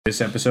This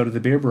episode of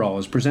The Beer Brawl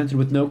is presented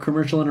with no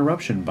commercial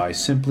interruption by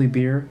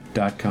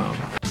simplybeer.com.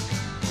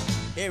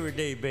 Every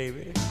day,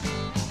 baby,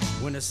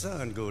 when the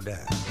sun go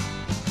down,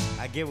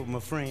 I get with my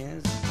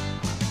friends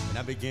and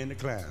I begin to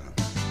clown.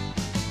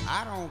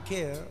 I don't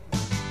care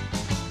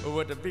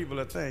what the people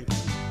are thinking.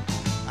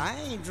 I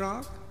ain't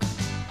drunk,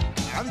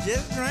 I'm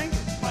just drinking.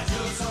 But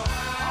you're so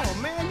high.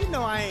 Oh man, you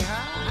know I ain't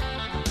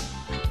high.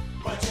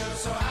 But you're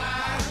so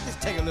high. I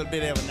just take a little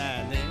bit every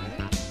now and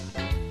then.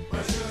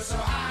 But you're so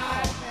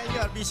high. Oh man, you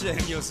ought to be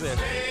shaming yourself.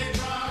 Stay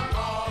drunk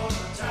all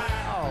the time.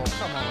 Oh,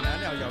 come on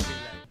now y'all be like.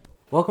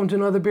 Welcome to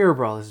another Beer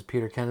Brawl. This is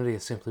Peter Kennedy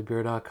at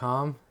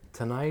simplybeer.com.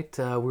 Tonight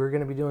we're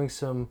going to be doing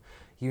some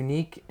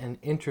unique and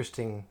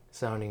interesting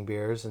sounding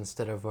beers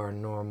instead of our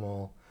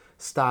normal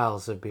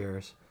styles of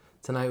beers.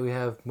 Tonight we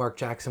have Mark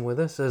Jackson with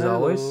us, as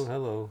always.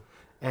 Hello.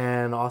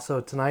 And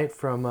also tonight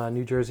from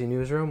New Jersey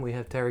Newsroom, we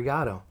have Terry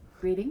Gatto.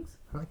 Greetings.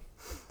 Hi.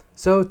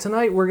 So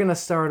tonight we're going to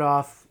start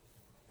off,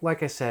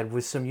 like I said,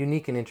 with some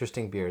unique and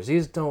interesting beers.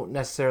 These don't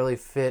necessarily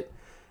fit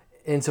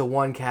into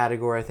one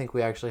category. I think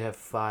we actually have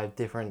 5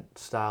 different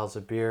styles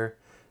of beer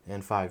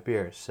and 5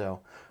 beers. So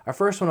our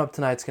first one up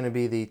tonight is going to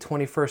be the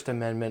 21st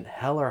Amendment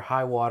Hell or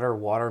High Water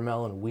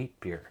Watermelon Wheat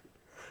Beer.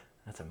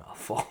 That's a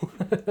mouthful.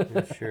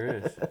 It sure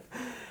is.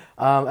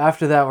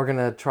 After that, we're going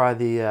to try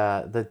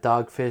the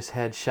Dogfish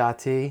Head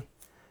Shotty,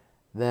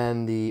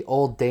 then the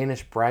Old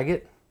Danish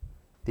Braggot,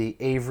 the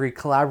Avery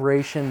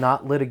Collaboration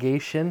Not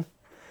Litigation,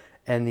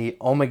 and the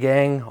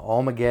Omegang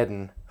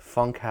Almageddon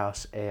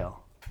Funkhouse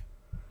Ale.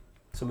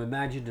 Some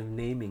imaginative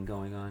naming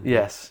going on.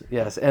 Yes.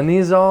 And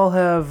these all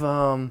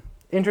have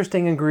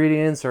interesting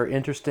ingredients or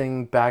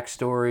interesting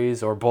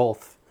backstories or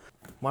both.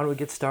 Why don't we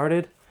get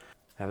started?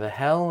 Have the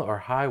Hell or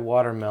High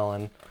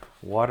Watermelon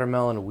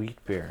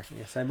Wheat Beer.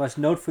 Yes, I must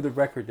note for the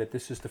record that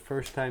this is the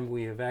first time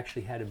we have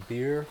actually had a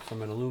beer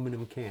from an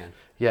aluminum can.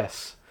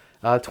 Yes.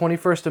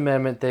 21st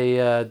Amendment,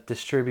 they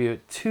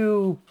distribute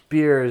 2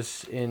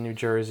 beers in New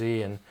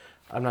Jersey, and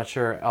I'm not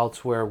sure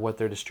elsewhere what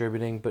they're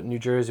distributing, but New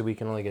Jersey we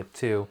can only get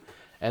 2.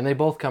 And they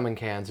both come in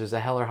cans. There's a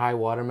Hell or High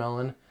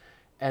Watermelon,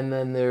 and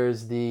then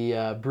there's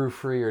the Brew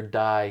Free or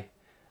Die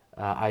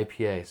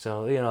IPA.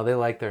 So, they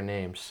like their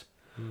names.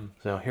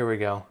 So here we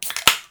go.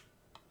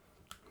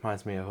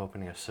 Reminds me of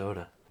opening a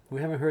soda. We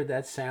haven't heard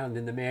that sound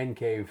in the man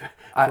cave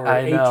for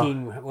I 18.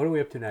 know. What are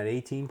we up to now?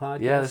 18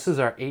 podcasts? Yeah, this is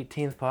our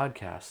 18th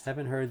podcast.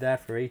 Haven't heard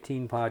that for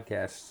 18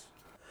 podcasts.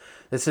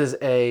 This is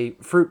a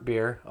fruit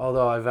beer,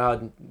 although I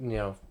vowed,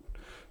 no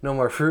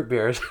more fruit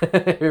beers.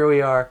 Here we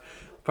are,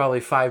 probably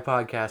 5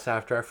 podcasts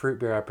after our fruit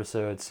beer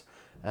episodes,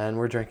 and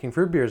we're drinking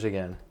fruit beers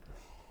again.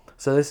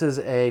 So this is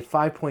a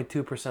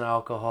 5.2%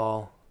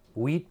 alcohol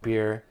wheat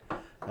beer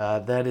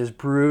that is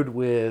brewed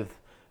with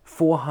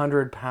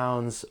 400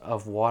 pounds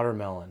of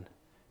watermelon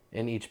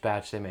in each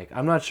batch they make.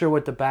 I'm not sure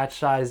what the batch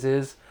size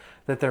is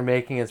that they're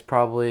making. It's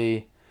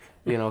probably,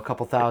 a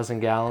couple thousand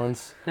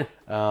gallons.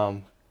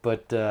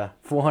 But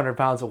 400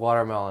 pounds of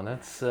watermelon,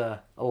 that's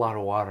a lot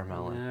of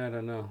watermelon. I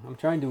don't know. I'm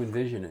trying to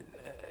envision it.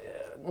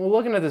 Well,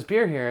 looking at this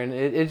beer here, and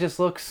it just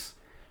looks,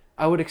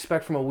 I would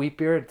expect from a wheat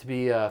beer it to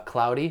be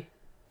cloudy,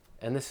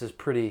 and this is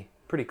pretty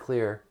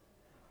clear.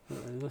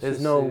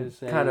 There's no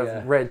kind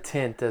of red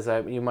tint as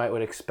you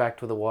would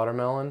expect with a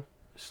watermelon.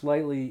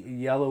 Slightly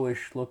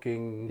yellowish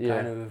looking,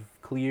 kind of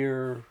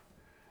clear.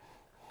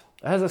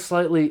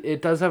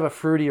 It does have a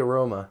fruity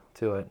aroma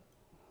to it.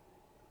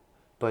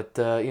 But,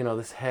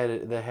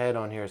 the head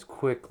on here is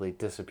quickly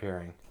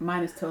disappearing.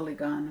 Mine is totally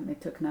gone, and they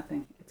took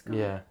nothing. It's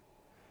gone.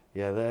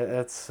 Yeah,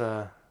 that's,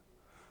 I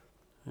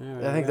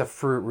think the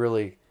fruit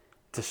really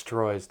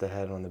destroys the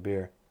head on the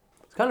beer.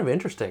 It's kind of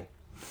interesting.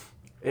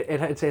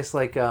 It tastes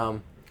like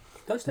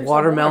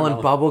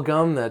watermelon bubble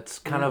gum that's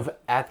kind of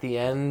at the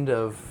end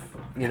of,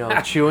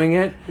 chewing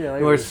it.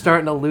 Where it's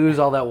starting to lose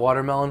all that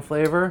watermelon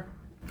flavor.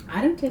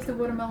 I don't taste the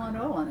watermelon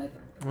at all on it.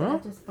 I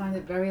just find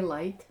it very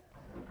light.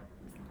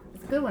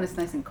 It's good when it's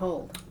nice and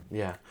cold.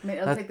 Yeah.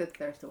 It'll take the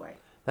thirst away.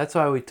 That's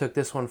why we took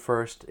this one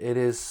first. It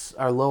is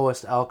our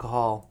lowest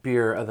alcohol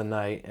beer of the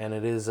night, and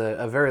it is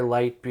a very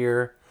light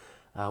beer.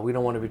 We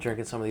don't want to be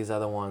drinking some of these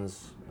other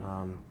ones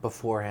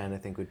beforehand. I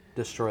think would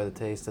destroy the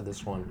taste of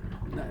this one.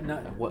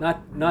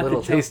 Not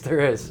little taste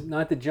there is.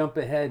 Not to jump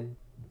ahead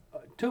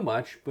too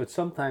much, but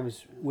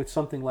sometimes with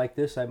something like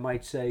this, I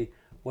might say,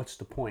 "What's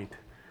the point?"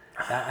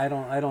 I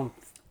don't.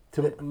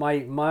 To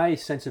my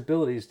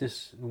sensibilities,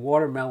 this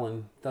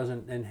watermelon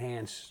doesn't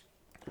enhance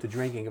the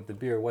drinking of the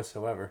beer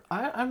whatsoever.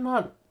 I'm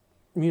not,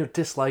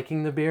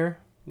 disliking the beer.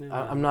 No.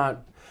 I'm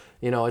not,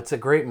 it's a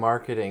great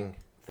marketing.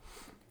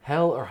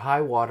 Hell or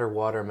High Water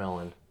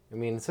Watermelon. I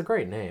mean, it's a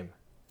great name.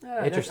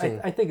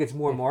 Interesting. I think it's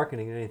more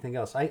marketing than anything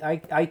else.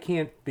 I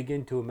can't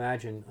begin to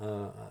imagine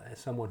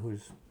someone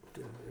who's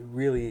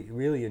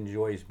really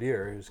enjoys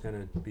beer who's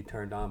going to be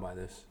turned on by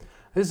this.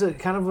 There's a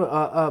kind of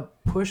a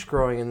push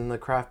growing in the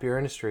craft beer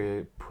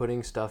industry,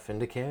 putting stuff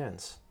into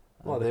cans.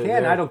 Well, the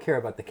can, I don't care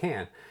about the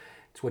can.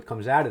 It's what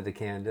comes out of the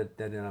can that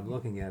I'm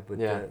looking at,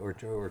 but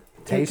or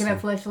tasting. Can I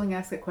fleshling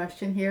ask a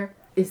question here?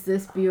 Is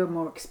this beer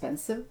more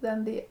expensive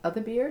than the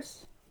other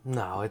beers?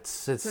 No, it's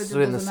So it in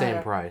the doesn't same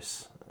matter.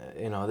 price.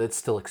 You know, it's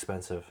still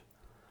expensive.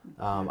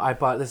 I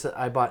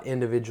bought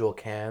individual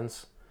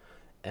cans,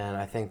 and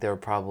I think they were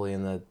probably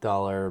in the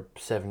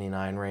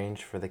 $1.79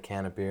 range for the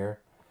can of beer.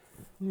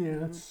 Yeah,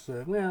 that's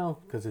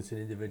because it's an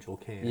individual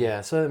can.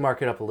 Yeah, so they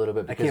mark it up a little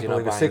bit I because can't you're not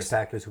believe a buying six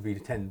packers would be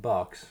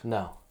 $10.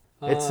 No,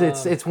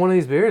 it's one of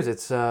these beers.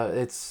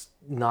 It's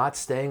not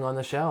staying on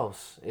the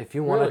shelves. If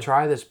you want to Really?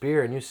 try this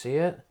beer and you see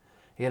it,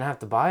 you're gonna have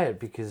to buy it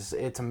because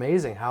it's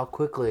amazing how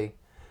quickly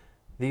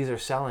these are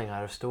selling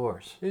out of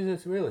stores.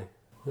 Is it really?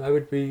 I'm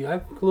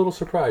a little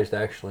surprised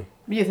actually.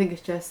 You think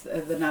it's just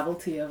the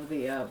novelty of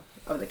the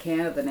can,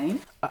 of the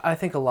name? I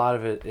think a lot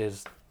of it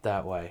is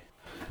that way.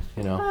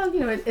 You know, Well, you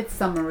know, it's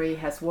summery,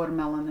 has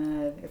watermelon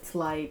in it, it's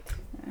light.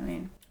 I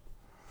mean,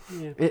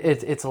 Yeah.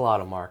 it's a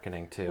lot of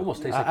marketing too.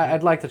 Almost tastes like-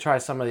 I'd like to try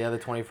some of the other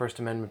 21st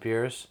Amendment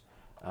beers.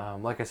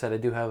 Like I said, I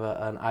do have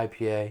an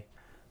IPA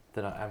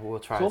that I will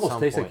try It at almost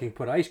some tastes point. like you can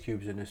put ice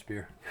cubes in this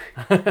beer.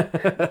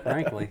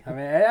 Frankly, I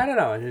mean, I don't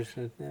know. It's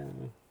just,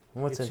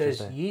 What's it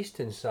interesting? says yeast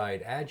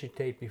inside.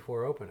 Agitate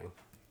before opening.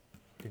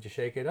 Did you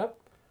shake it up?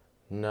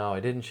 No, I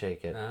didn't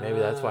shake it. Maybe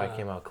that's why it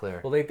came out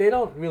clear. Well, they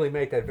don't really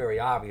make that very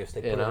obvious.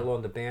 They put You know? it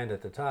along the band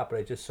at the top, but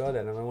I just saw that,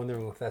 and I'm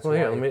wondering if that's Well, why.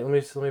 here,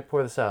 let me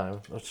pour this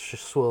out. Let's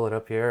just swill it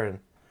up here and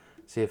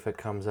see if it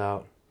comes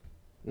out.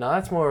 No,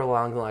 that's more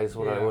along the lines of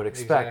what I Yeah, would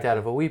expect exactly. out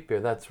of a wheat beer.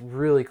 That's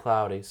really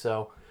cloudy.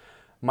 So,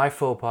 my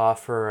faux pas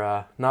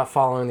for not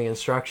following the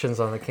instructions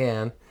on the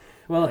can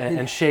Well,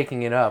 and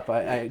shaking it up.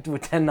 I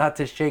would tend not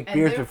to shake and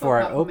beers therefore before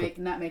I Papa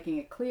open. not making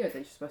it clear that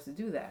you're supposed to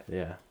do that.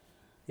 Yeah.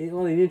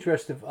 well, in the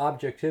interest of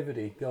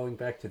objectivity, going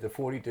back to the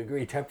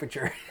 40-degree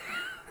temperature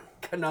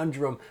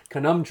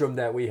conundrum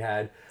that we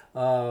had,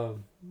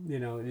 you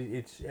know,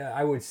 it's.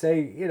 I would say,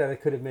 you know,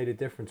 it could have made a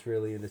difference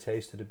really in the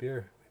taste of the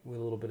beer with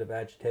a little bit of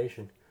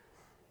agitation.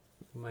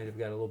 Might have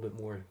got a little bit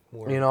more.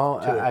 You know,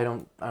 to it. I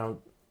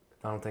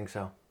don't think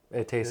so.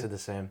 It tasted the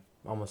same,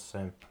 almost the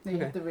same. Now you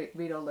have to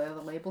read all the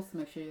other labels to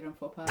make sure you don't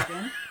faux pas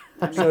again.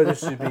 So this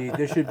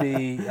should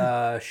be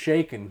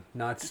shaken,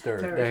 not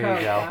stirred. There you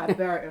go. God,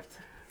 very,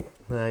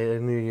 I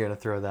knew you were gonna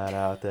throw that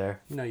out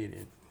there. No, you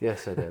didn't.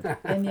 Yes, I did.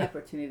 any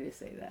opportunity to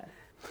say that.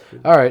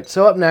 All right,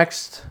 so up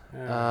next,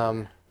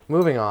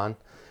 moving on,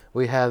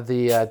 we have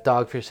the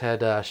Dogfish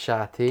Head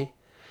Shati.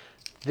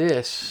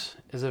 This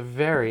is a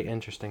very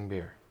interesting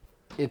beer.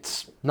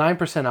 It's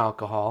 9%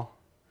 alcohol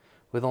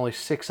with only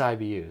 6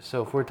 IBUs.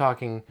 So if we're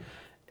talking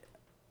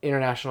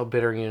international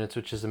bitter units,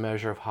 which is the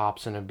measure of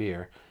hops in a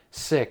beer,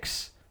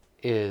 6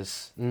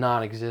 is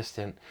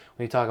non-existent.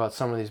 When you talk about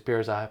some of these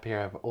beers up here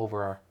have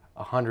over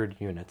 100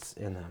 units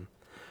in them.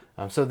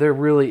 So there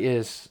really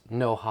is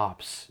no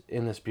hops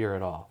in this beer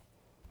at all.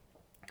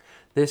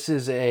 This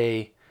is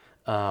a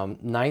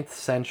 9th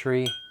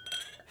century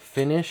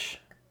Finnish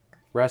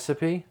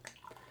recipe.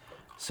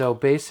 So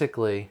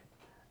basically,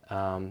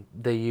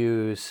 they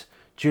use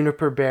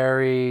juniper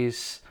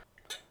berries,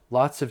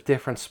 lots of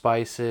different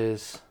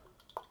spices,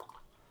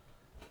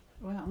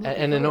 Well, I'm looking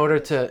and in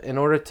forward to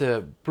order this.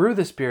 to brew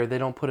this beer, they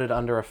don't put it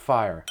under a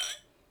fire.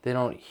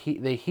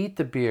 They heat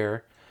the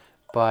beer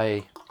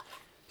by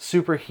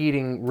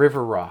superheating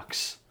river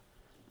rocks,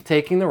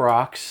 taking the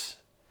rocks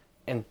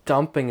and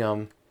dumping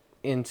them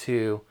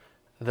into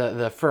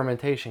the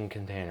fermentation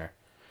container,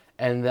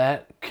 and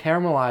that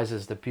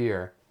caramelizes the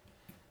beer,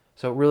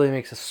 so it really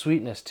makes a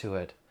sweetness to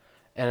it,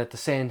 and at the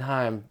same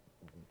time,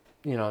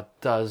 you know,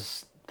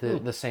 does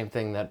the same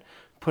thing that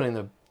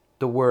putting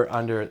the wort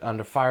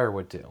under fire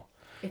would do.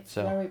 It's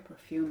so- very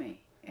perfumey.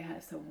 It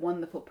has a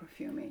wonderful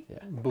perfumey. Yeah.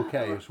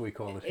 Bouquet, as we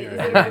call it here. Is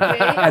it a bouquet?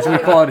 As we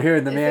call it here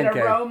in the Is man it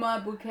cave.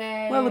 aroma,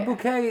 bouquet? Well, the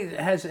bouquet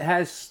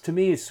has to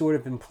me, it sort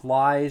of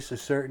implies a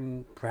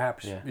certain,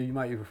 perhaps Yeah. you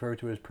might refer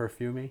to as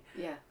perfumey.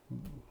 Yeah.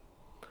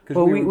 'Cause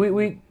Well, were-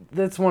 we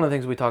that's one of the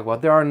things we talk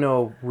about. There are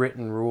no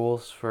written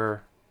rules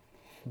for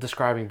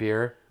describing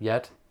beer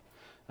yet.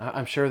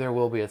 I'm sure there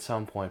will be at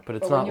some point, but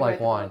it's But when not you like write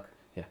the wine. book.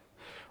 Yeah,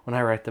 when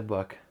I write the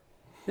book.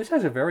 This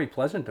has a very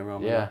pleasant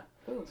aroma. Yeah.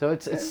 Ooh, So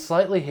it's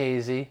slightly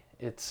hazy.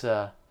 It's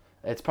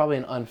probably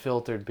an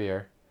unfiltered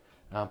beer,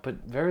 but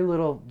very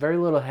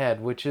little head,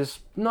 which is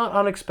not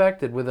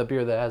unexpected with a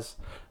beer that has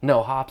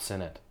no hops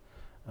in it.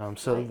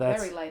 So light,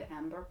 that's very light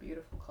amber,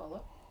 beautiful color.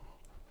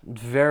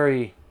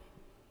 very,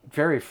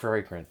 very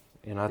fragrant.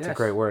 You know, that's a Yes.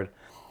 great word.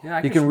 Yeah,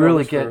 I You can smell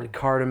really this get for-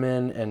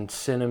 cardamom and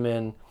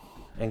cinnamon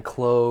and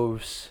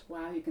cloves.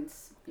 Wow, you can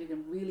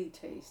really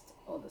taste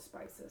all the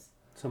spices.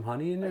 some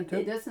honey in there It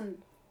too.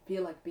 doesn't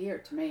feel like beer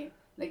to me.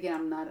 Again,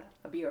 I'm not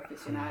a beer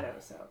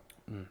aficionado, so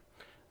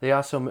They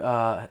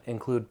also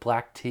include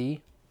black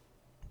tea,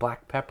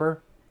 black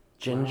pepper,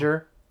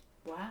 ginger,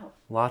 wow.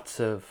 lots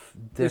of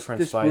This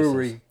different spices.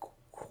 brewery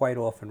quite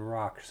often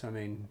rocks. I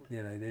mean,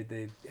 you know,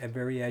 they are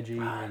very edgy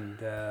and.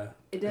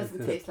 It doesn't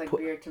it's- taste like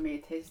beer to me.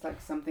 It tastes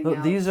like something Look,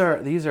 else. these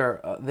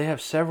are they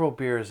have several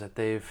beers that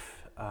they've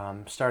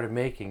started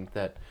making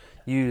that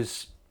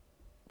use,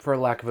 for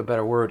lack of a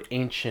better word,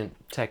 ancient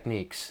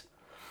techniques.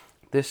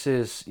 This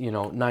is, you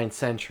know, 9th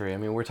century. I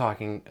mean, we're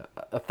talking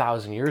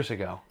 1,000 years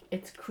ago.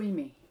 It's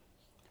creamy.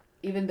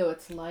 even though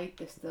it's light,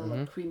 there's still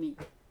a creamy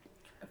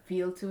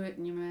feel to it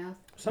in your mouth.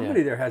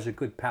 Somebody there has a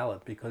good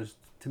palate, because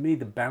to me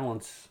the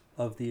balance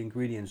of the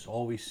ingredients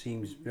always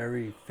seems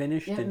very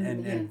finished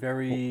and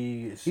very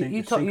You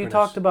synchronous.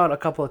 talked about a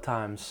couple of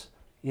times,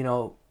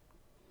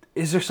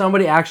 is there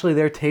somebody actually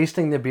there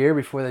tasting the beer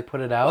before they put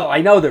it out? Well,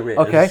 I know there is.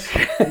 Okay,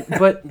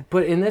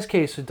 but in this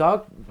case, with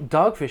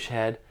Dogfish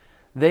Head,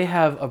 they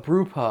have a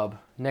brew pub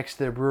next to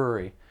their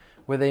brewery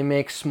where they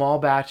make small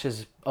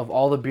batches of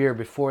all the beer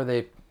before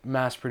they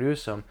mass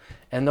produce them,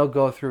 and they'll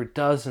go through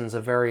dozens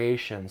of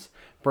variations,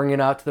 bring it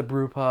out to the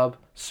brew pub,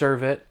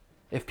 serve it.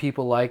 If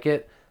people like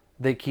it,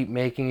 they keep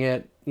making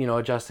it,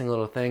 adjusting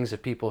little things.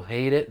 If people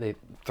hate it, they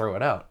throw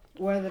it out.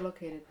 Where are they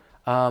located?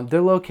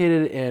 They're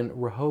located in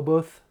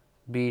Rehoboth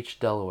Beach,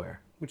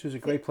 Delaware. Which is a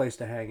great place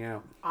to hang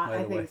out.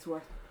 I think it's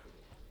worth,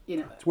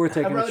 It's worth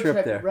taking a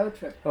trip there. Road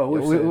trip. Oh,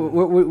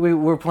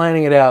 We're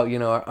planning it out,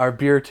 our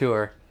beer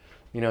tour,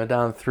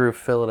 down through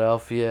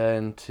Philadelphia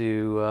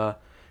into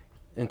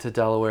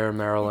Delaware and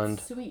Maryland.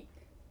 It's sweet.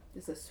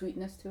 There's a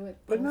sweetness to it.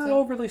 but not also.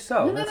 overly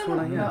so. No, That's no, what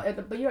I no.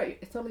 am. But you're right.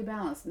 It's totally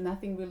balanced.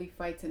 Nothing really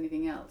fights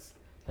anything else.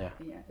 Yeah.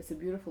 Yeah. It's a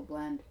beautiful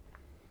blend.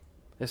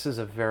 This is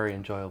a very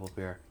enjoyable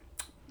beer.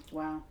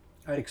 Wow.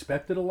 I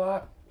expected a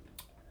lot.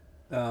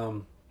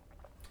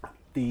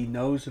 The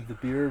nose of the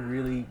beer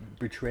really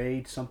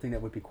betrayed something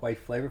that would be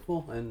quite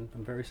flavorful, and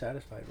I'm very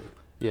satisfied with it.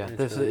 Yeah, It's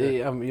this really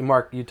is,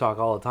 Mark, you talk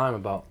all the time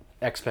about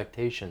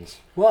expectations.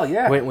 Well,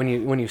 yeah. When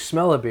you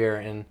smell a beer,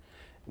 and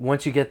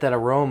once you get that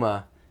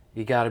aroma,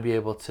 you got to be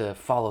able to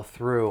follow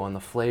through on the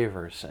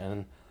flavors,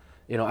 and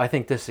I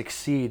think this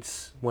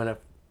exceeds when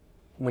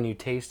you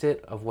taste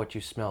it of what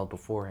you smelled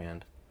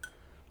beforehand.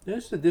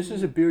 This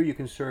is a beer you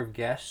can serve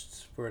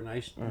guests for a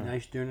nice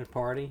dinner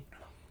party.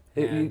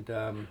 And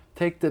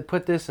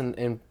Put this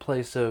in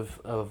place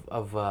of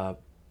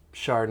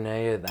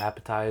Chardonnay, the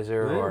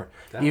appetizer, Yeah, or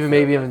definitely.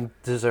 maybe even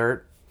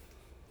dessert.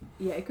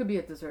 Yeah, it could be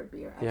a dessert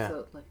beer. Yeah.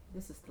 Absolutely.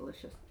 This is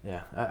delicious.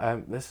 Yeah,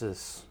 this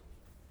is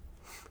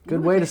a You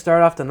good know way what to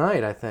start off the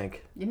night, I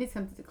think. You need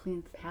something to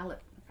clean the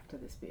palate after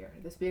this beer.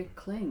 This beer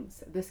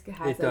clings. This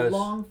has It a does.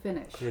 long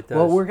finish. it does.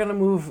 Well, we're going to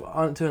move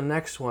on to the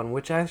next one,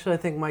 which actually I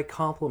think might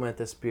complement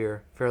this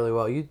beer fairly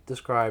well. You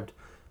described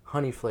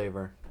honey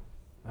flavor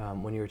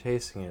when you were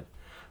tasting it.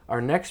 Our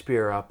next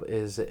beer up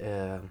is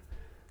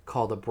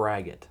called a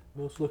Braggot.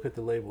 Let's look at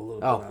the label a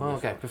little bit. Oh, on this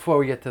okay. one. Before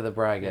we get to the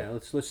Braggot. Yeah,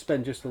 let's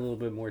spend just a little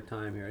bit more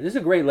time here. This is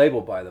a great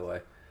label, by the way.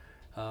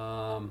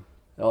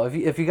 Oh,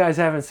 if you guys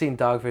haven't seen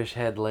Dogfish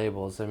Head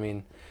labels, I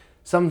mean,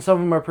 some of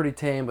them are pretty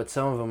tame, but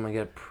some of them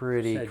get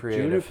pretty Said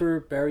creative.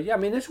 Juniper berry. Yeah, I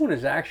mean this one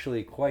is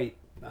actually quite.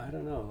 I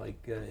don't know, like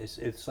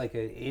it's like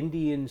an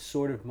Indian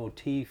sort of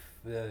motif,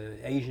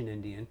 Asian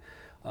Indian,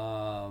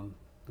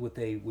 with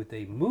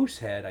a moose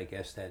head. I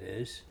guess that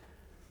is.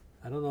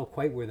 I don't know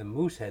quite where the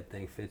moose head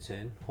thing fits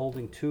in.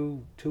 Holding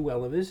two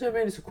elements. I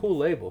mean, it's a cool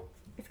label.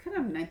 It's kind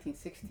of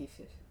 1960s,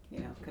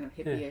 kind of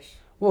hippie-ish.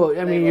 Well,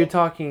 I mean, label. you're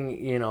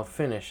talking,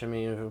 Finnish. I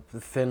mean,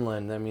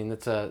 Finland. I mean,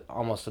 it's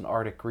almost an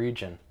Arctic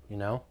region,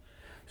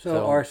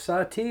 So our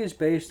sati is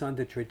based on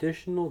the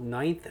traditional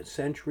 9th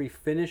century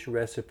Finnish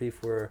recipe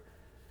for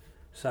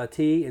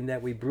sati, in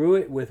that we brew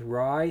it with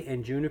rye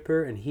and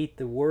juniper and heat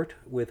the wort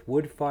with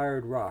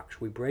wood-fired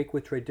rocks. We break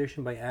with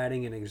tradition by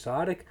adding an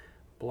exotic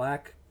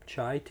black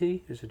chai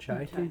tea. Is it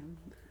chai tea?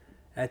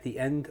 At the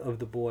end of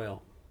the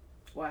boil.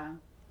 Wow.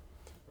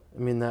 I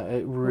mean, that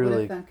it Who would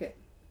really. have thunk it?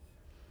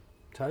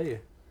 Tell you.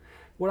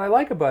 What I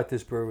like about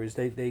this brewery is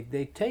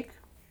they take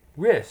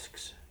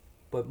risks,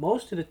 but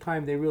most of the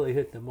time they really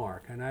hit the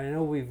mark. And I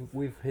know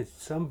we've hit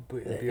some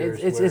beers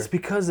It's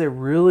because they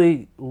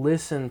really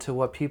listen to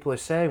what people are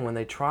saying when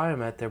they try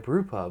them at their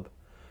brew pub.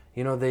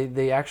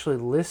 They actually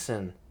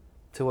listen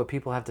to what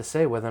people have to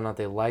say, whether or not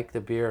they like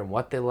the beer and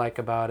what they like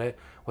about it,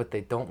 what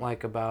they don't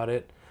like about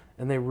it.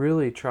 And they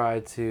really try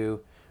to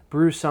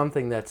brew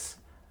something that's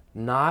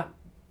not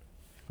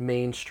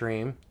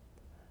mainstream,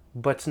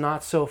 but it's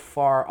not so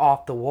far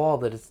off the wall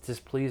that it's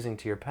displeasing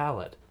to your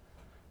palate.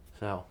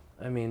 So,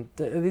 I mean,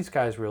 these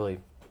guys really,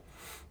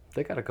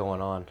 they got it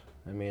going on.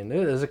 I mean,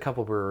 there's a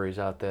couple breweries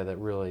out there that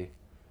really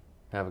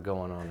have it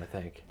going on, I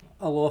think.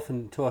 I'll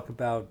often talk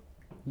about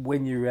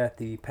when you're at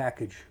the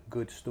package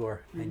goods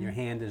store and your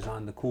hand is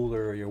on the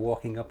cooler, or you're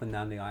walking up and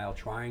down the aisle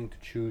trying to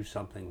choose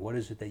something. What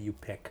is it that you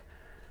pick?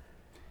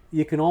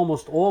 You can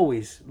almost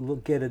always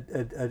get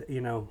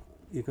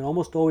you can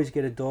almost always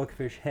get a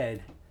Dogfish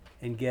Head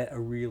and get a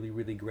really,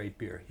 really great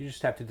beer. You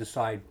just have to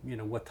decide,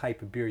 what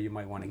type of beer you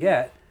might want to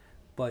get,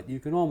 but you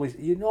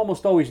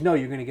almost always know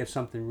you're going to get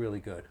something really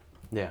good.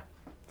 Yeah,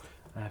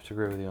 I have to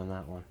agree with you on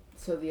that one.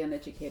 So the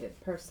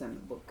uneducated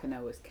person can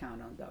always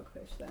count on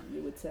Dogfish then,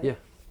 you would say? Yeah.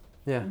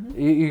 Yeah,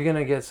 you're going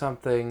to get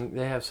something.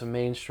 They have some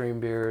mainstream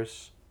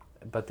beers,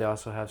 but they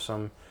also have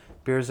some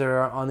beers that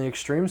are on the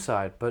extreme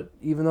side. But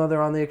even though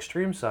they're on the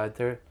extreme side,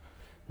 they're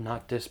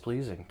not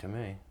displeasing to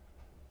me.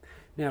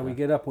 Now we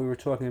were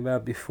talking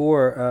about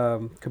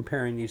before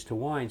comparing these to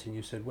wines, and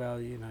you said,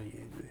 well,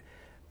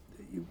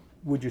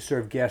 would you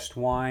serve guest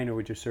wine or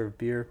would you serve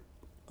beer?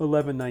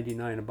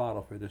 $11.99 a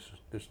bottle for this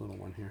little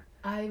one here.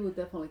 I will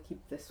definitely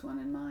keep this one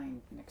in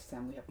mind next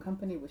time we have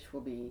company, which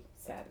will be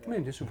Saturday. I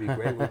mean, this would be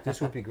great.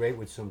 This would be great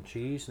with some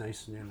cheese.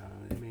 Nice, you know.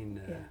 I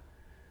mean,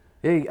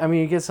 Yeah, I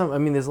mean, you get some. I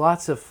mean, there's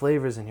lots of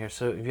flavors in here.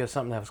 So if you have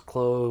something that has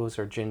cloves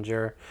or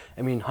ginger,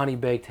 I mean, honey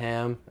baked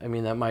ham. I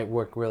mean, that might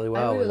work really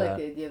well. I really with like that.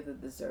 the idea of the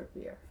dessert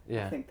beer.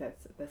 Yeah. I think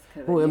that's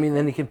kind of. Well, a I neat mean,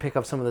 then thing. you can pick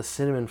up some of the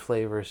cinnamon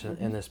flavors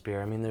in this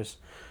beer. I mean, there's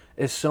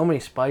so many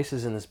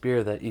spices in this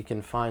beer that you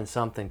can find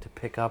something to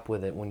pick up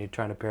with it when you're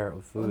trying to pair it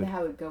with I wonder food.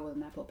 how it would go with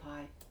an apple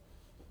pie,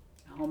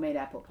 a homemade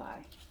apple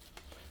pie.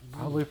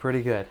 Probably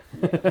pretty good.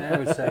 I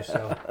would say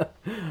so.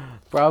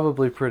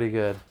 Probably pretty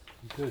good.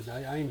 Good.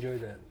 I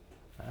enjoyed that.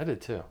 I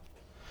did too.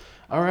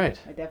 All right.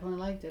 I definitely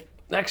liked it.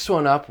 Next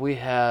one up, we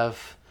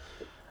have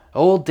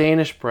Old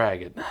Danish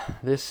Braggot.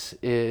 This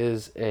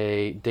is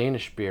a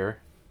Danish beer,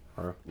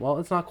 or well,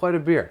 it's not quite a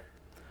beer.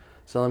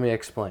 So let me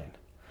explain.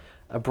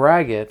 A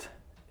braggot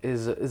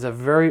is a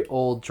very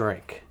old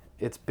drink.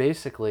 It's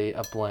basically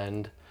a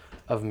blend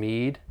of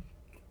mead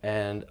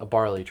and a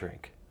barley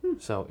drink.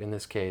 So in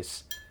this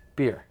case,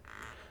 beer.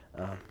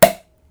 I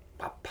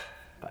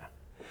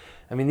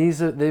mean,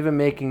 they've been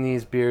making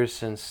these beers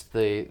since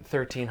the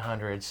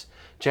 1300s.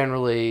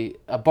 Generally,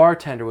 a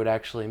bartender would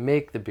actually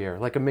make the beer,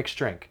 like a mixed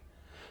drink.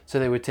 So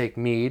they would take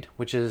mead,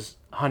 which is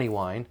honey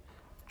wine,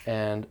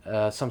 and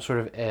some sort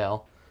of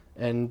ale,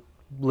 and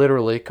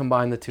literally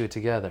combine the two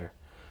together.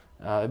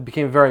 It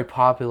became very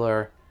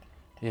popular,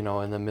 in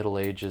the Middle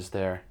Ages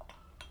there.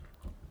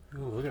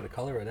 Oh, look at the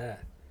color of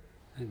that.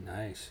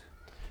 Nice.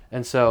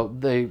 And so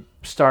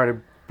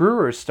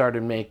brewers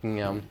started making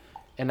them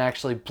and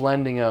actually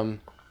blending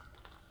them,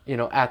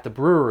 at the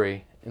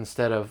brewery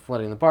instead of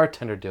letting the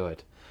bartender do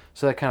it.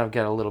 So that kind of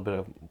got a little bit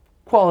of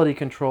quality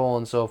control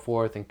and so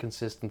forth and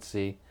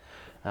consistency.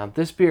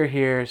 This beer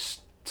here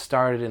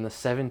started in the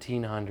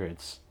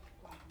 1700s.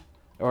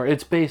 Or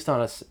it's based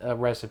on a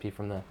recipe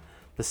from the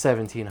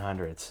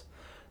 1700s.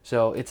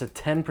 So it's a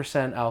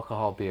 10%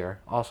 alcohol beer,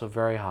 also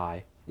very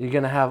high. You're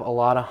going to have a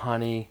lot of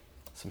honey,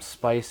 some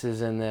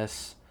spices in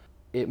this.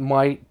 It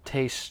might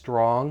taste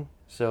strong,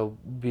 so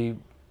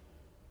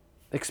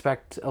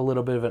expect a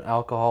little bit of an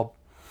alcohol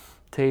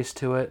taste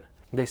to it.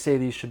 They say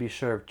these should be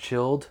served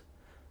chilled.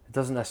 It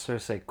doesn't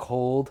necessarily say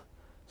cold.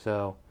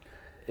 So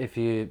if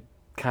you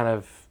kind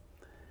of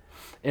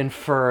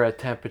infer a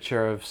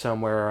temperature of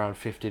somewhere around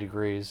 50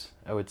 degrees,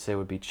 I would say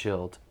would be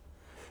chilled.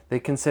 They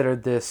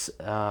considered this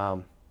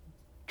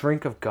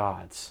drink of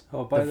gods.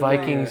 Oh, by the the way,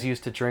 Vikings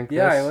used to drink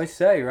Yeah, I this. always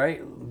say,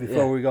 right?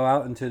 Before Yeah. we go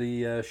out into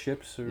the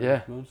ships. Or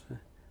Yeah.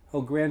 Oh,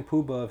 Grand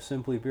Poobah of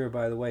Simply Beer,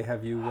 by the way,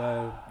 have you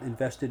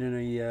invested in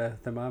a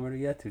thermometer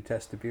yet to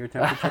test the beer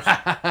temperatures?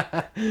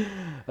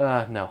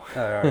 No.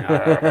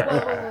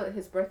 Well,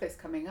 his birthday's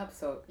coming up,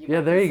 so you Yeah,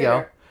 might there you go.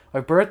 consider- My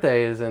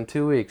birthday is in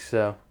 2 weeks,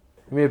 so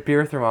give me a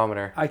beer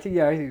thermometer. I think,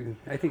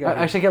 I think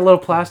I should get little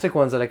plastic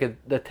ones that I could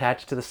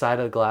attach to the side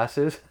of the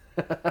glasses.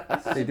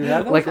 They do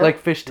have those? like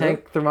fish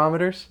tank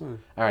thermometers. All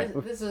right.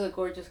 This is a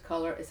gorgeous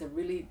color. It's a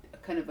really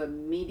kind of a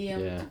medium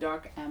Yeah. to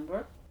dark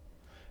amber.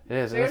 It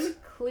is. Fairly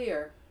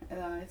clear.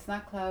 It's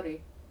not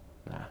cloudy.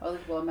 Nah.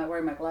 Well, I'm not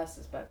wearing my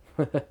glasses, but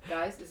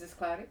guys, is this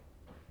cloudy?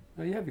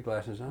 Oh, you have your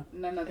glasses, huh?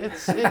 No.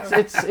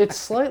 It's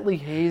slightly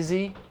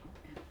hazy,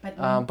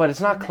 but but it's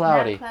not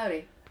cloudy. Not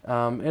cloudy.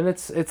 And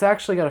it's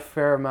actually got a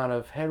fair amount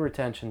of head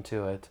retention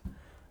to it,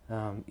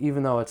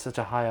 even though it's such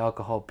a high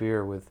alcohol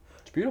beer with.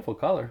 It's a beautiful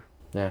color.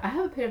 I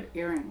have a pair of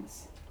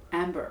earrings,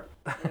 amber.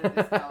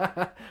 Just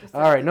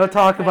All right, no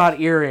talk about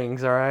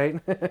earrings. All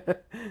right.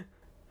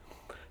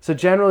 So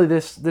generally,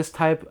 this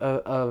type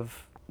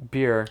of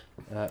beer,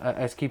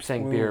 I keep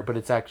saying beer, but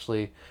it's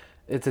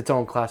its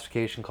own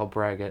classification called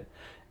braggot.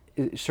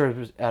 It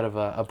serves out of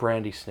a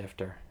brandy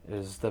snifter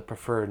is the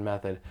preferred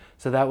method.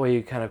 So that way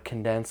you kind of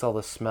condense all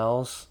the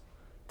smells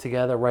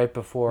together right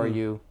before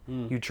you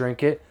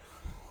drink it.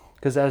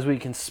 Because as we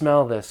can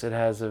smell this, it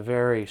has a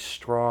very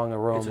strong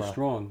aroma.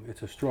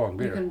 It's a strong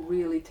beer. You can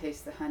really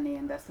taste the honey,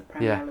 and that's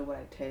primarily what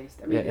I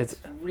taste. I mean, Yeah, it's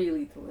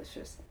really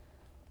delicious.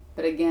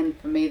 But again,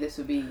 for me, this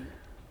would be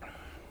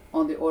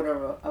on the order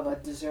of a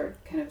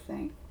dessert kind of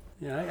thing.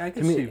 Yeah, I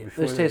To can see me,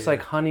 before this tastes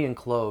like honey and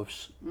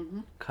cloves,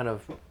 kind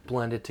of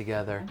blended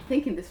together. I'm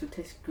thinking this would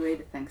taste great at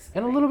And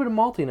Thanksgiving. a little bit of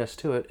maltiness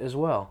to it as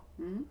well.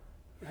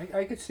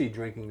 I could see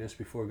drinking this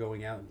before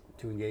going out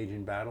to engage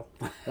in battle.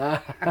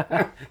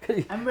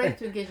 I'm ready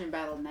to engage in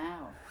battle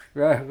now.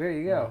 Right, there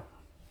you go.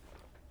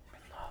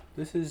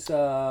 This is,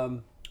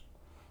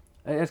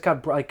 It's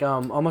got like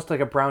almost like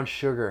a brown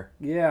sugar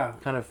yeah.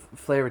 kind of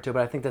flavor to it,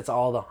 but I think that's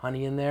all the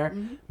honey in there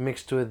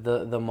mixed with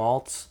the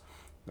malts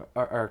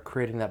are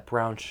creating that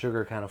brown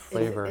sugar kind of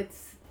flavor.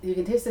 It's you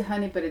can taste the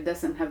honey, but it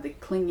doesn't have the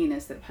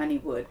clinginess that honey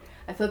would.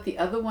 I thought the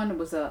other one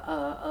was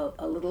a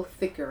little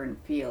thicker in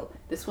feel.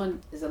 This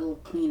one is a little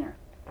cleaner,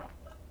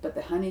 but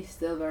the honey's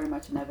still very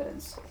much in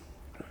evidence.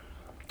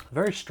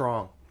 Very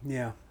strong.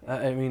 Yeah.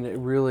 I mean,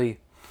 it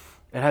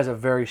has a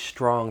very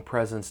strong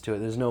presence to it.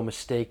 There's no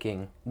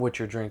mistaking what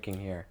you're drinking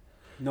here.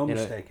 No You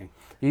know, mistaking.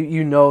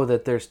 You know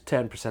that there's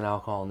 10%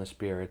 alcohol in this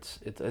beer. It's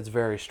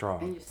very And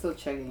strong. you're still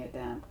chugging it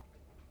down.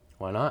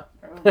 Why not?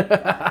 Oh my God.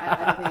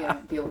 I don't think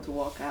I'd be able to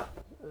walk up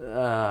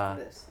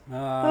this.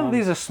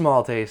 These are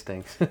small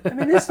tastings. I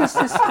mean, this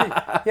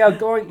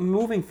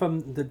moving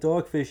from the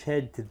Dogfish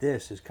Head to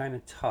this is kind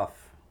of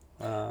tough.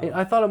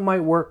 I thought it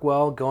might work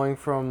well going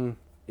from,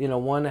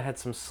 one that had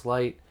some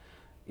slight,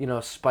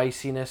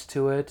 spiciness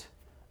to it,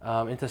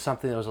 into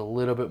something that was a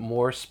little bit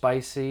more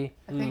spicy.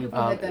 I think if we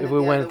had done If it we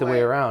the went other the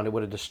way around, it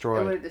would have it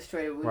destroyed. would have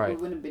destroyed it. We Right.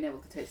 wouldn't have been able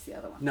to taste the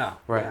other one. No,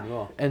 Right. not at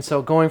all. And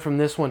so going from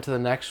this one to the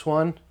next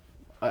one,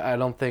 I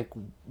don't think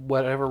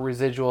whatever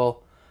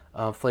residual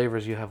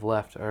flavors you have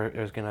left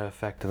is going to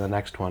affect the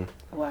next one.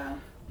 Wow.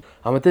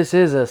 But this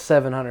is a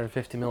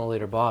 750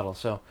 milliliter bottle,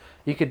 so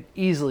you could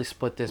easily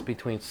split this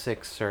between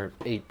 6 or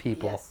 8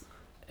 people Yes.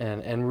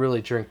 and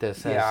really drink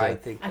this. Yeah, as I a,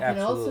 think I can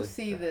absolutely. also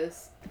see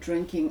this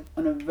drinking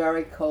on a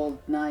very cold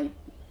night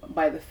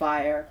by the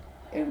fire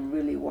and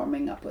really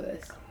warming up with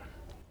this.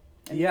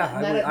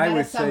 Yeah, I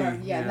would say.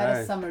 Not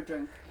a summer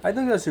drink. I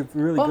think that's a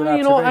really well, good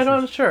I'm observation.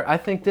 not sure. I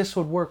think this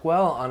would work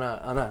well on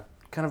a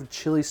kind of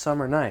chilly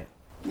summer night.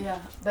 Yeah,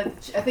 but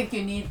I think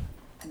you need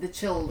the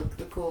chill,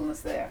 the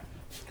coolness there,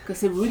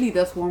 because it really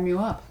does warm you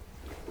up.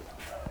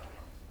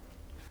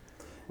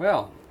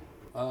 Well,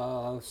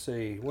 let's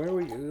see. Where are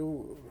we?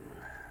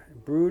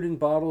 Brewed and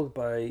bottled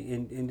by,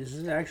 in this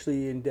is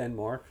actually in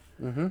Denmark,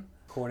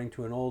 according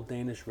to an old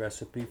Danish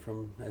recipe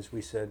from, as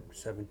we said,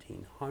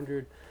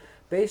 1700.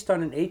 Based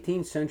on an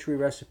 18th century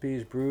recipe,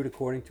 is brewed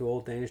according to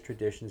old Danish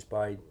traditions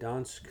by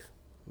Dansk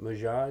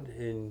Majad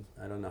in,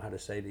 I don't know how to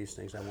say these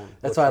things. I won't.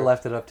 That's why I butcher.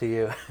 left it up to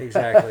you.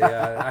 Exactly.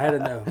 I had to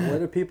know.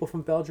 What are people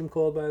from Belgium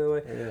called, by the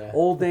way? Yeah.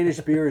 Old Danish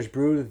beer is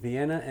brewed with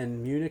Vienna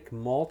and Munich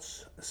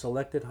malts,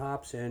 selected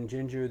hops, and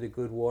ginger, the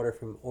good water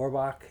from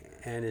Orbach,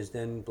 and is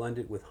then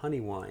blended with honey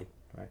wine.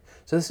 Right.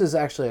 So this is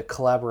actually a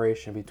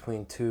collaboration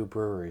between 2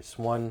 breweries.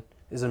 One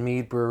is a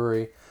mead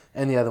brewery,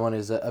 and the other one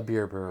is a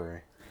beer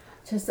brewery.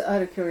 Just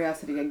out of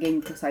curiosity,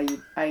 again, because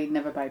I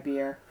never buy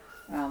beer.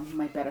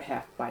 My better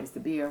half buys the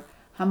beer.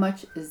 How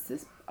much is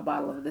this a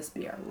bottle of this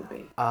beer would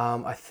be?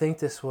 I think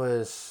this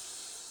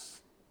was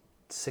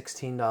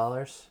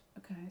 $16.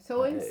 Okay,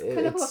 so it's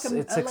kind of like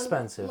it's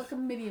expensive. like a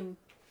medium,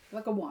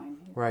 like a wine.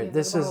 Right. Yeah,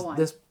 This like a is bottle of wine.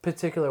 this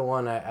particular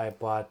one I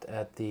bought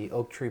at the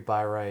Oak Tree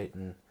Byright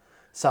in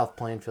South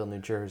Plainfield, New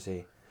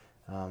Jersey.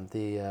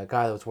 The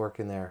guy that was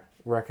working there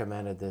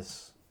recommended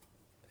this.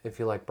 If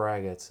you like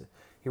braggots,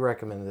 he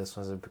recommended this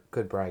one as a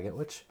good braggot,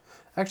 which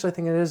actually I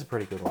think it is a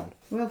pretty good one.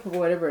 Well, for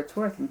whatever it's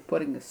worth, I'm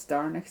putting a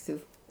star next to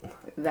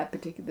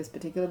this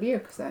particular beer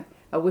because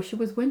I wish it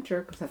was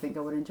winter because I think I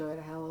would enjoy it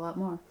a hell of a lot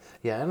more.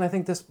 Yeah, and I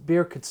think this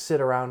beer could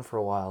sit around for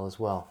a while as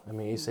well. I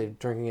mean, you say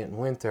drinking it in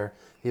winter,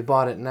 you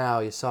bought it now,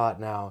 you saw it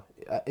now,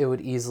 it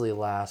would easily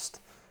last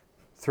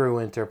through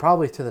winter,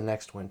 probably to the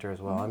next winter as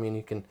well. I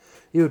mean,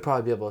 you would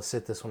probably be able to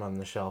sit this one on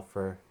the shelf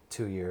for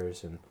 2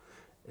 years and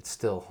it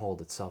still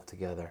hold itself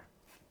together.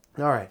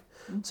 All right,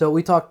 so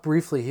we talked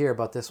briefly here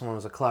about this one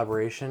was a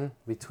collaboration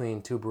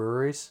between 2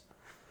 breweries.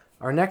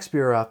 Our next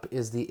beer up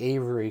is the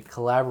Avery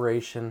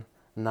Collaboration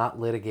Not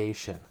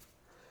Litigation,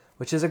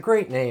 which is a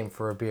great name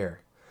for a beer.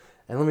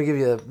 And let me give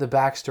you the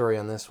backstory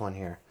on this one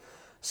here.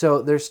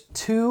 So there's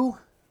 2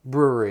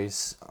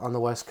 breweries on the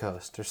West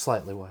Coast, or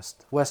slightly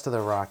west of the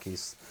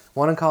Rockies.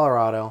 One in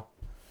Colorado,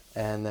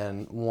 and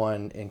then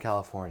one in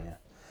California.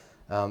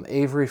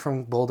 Avery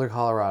from Boulder,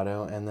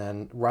 Colorado, and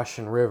then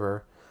Russian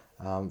River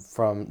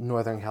from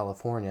Northern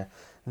California.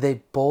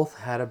 They both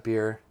had a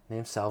beer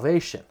named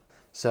Salvation.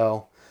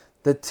 So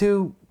the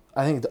 2,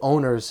 I think the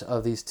owners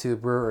of these 2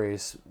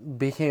 breweries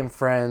became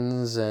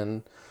friends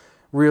and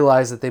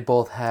realized that they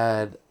both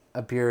had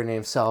a beer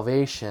named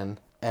Salvation.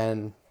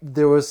 And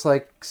there was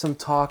like some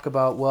talk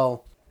about,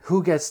 well,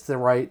 who gets the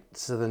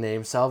rights to the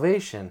name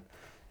Salvation?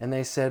 And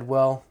they said,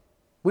 well,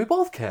 we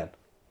both can.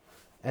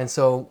 And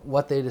so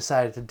what they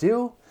decided to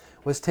do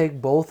was take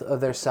both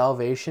of their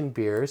Salvation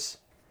beers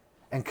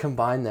and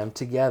combine them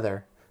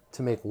together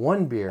to make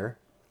one beer,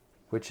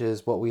 which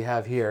is what we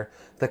have here,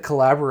 the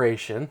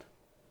Collaboration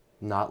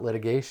Not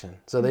Litigation.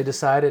 So they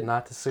decided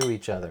not to sue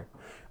each other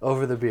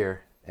over the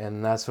beer,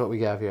 and that's what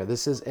we have here.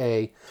 This is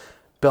a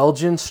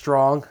Belgian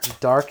strong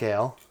dark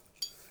ale.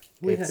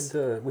 We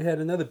had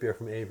another beer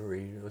from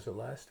Avery. Was it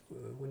last?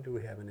 When do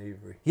we have an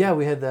Avery? Yeah,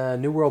 we had the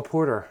New World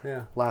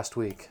Porter last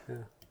week.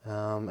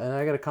 Yeah. And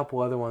I got a couple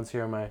other ones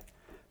here in my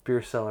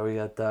beer cellar. We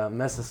got the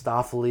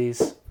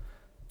Mephistopheles,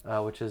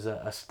 which is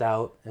a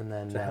stout, and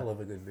then It's a hell of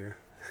a good beer.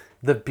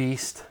 the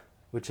Beast,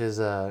 which is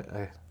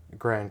a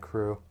Grand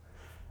Cru.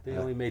 They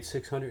only made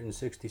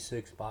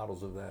 666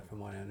 bottles of that,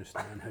 from what I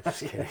understand. I'm just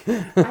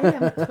kidding. I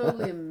am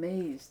totally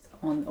amazed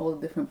on all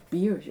the different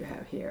beers you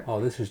have here. Oh,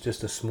 this is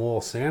just a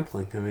small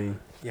sampling. I mean,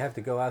 you have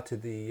to go out to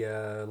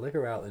the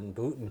liquor outlet in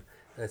Boonton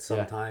at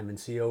some time and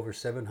see over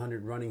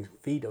 700 running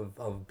feet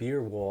of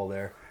beer wall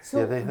there. So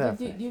Yeah, they have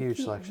do a huge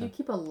keep, selection. Do you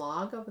keep a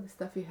log of the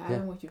stuff you have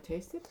and what you've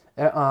tasted?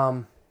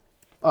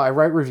 I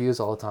write reviews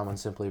all the time on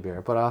Simply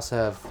Beer, but I also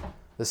have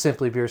the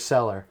Simply Beer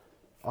cellar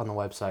on the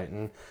website,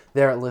 and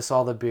there it lists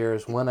all the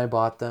beers when I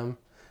bought them,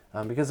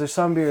 because there's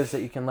some beers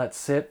that you can let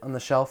sit on the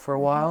shelf for a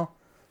while,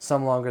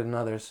 some longer than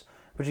others.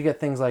 But you get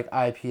things like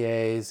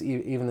IPAs,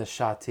 even the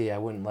shot tea. I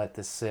wouldn't let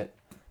this sit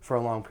for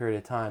a long period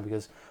of time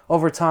because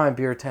over time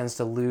beer tends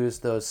to lose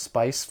those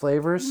spice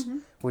flavors,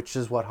 which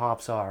is what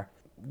hops are,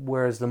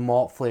 whereas the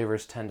malt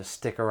flavors tend to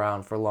stick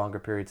around for longer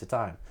periods of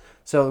time.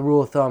 So the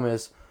rule of thumb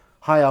is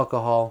high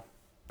alcohol,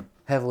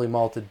 heavily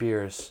malted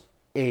beers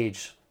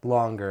age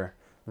longer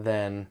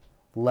than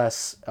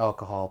less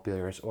alcohol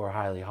beers or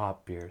highly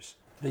hopped beers.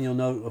 And you'll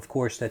note, of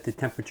course, that the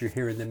temperature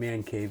here in the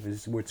man cave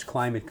is where it's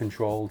climate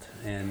controlled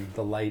and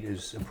the light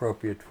is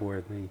appropriate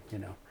for the,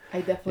 I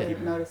definitely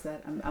have noticed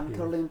that. I'm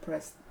totally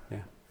impressed.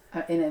 Yeah.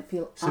 And I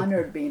feel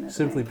honored being at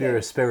Simply the Beer man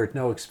is spared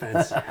no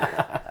expense.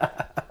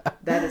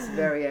 That is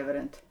very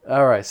evident.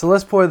 All right, so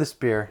let's pour this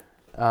beer.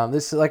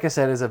 This, like I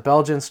said, is a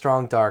Belgian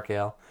strong dark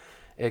ale.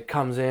 It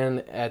comes in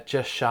at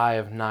just shy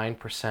of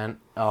 9%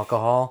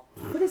 alcohol.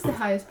 What is the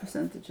highest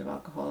percentage of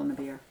alcohol in a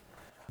beer?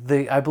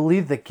 I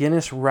believe the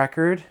Guinness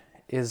record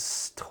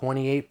is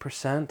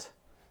 28%.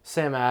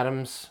 Sam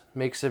Adams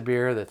makes a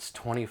beer that's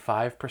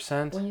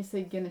 25%. When you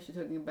say Guinness,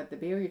 you're talking about the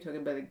beer, you're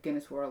talking about the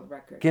Guinness World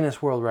Record.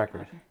 Guinness World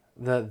Record.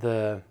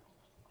 Okay.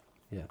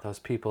 Those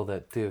people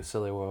that do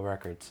silly world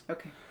records.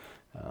 Okay.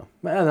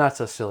 Not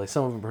so silly.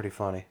 Some of them are pretty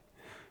funny.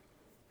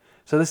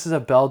 So this is a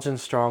Belgian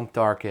strong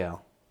dark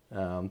ale.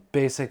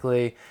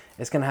 Basically,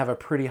 it's going to have a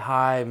pretty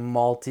high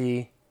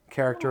malty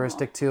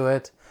characteristic to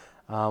it.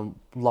 A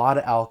lot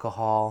of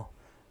alcohol.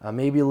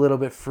 Maybe a little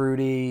bit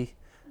fruity.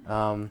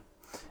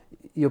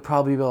 You'll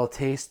probably be able to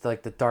taste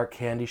like the dark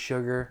candy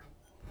sugar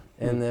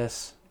in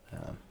this.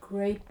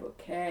 Great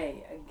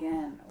bouquet.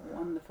 Again, a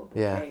wonderful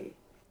bouquet. Yeah.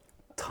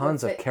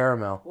 Tons of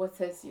caramel. What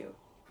says you?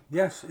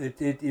 Yes,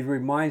 it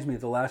reminds me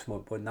of the last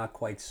one, but not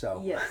quite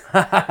so. Yes.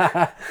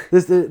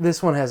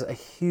 This one has a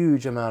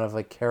huge amount of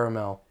like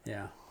caramel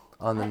Yeah.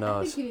 on the I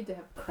nose. think you need to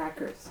have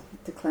crackers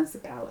to cleanse the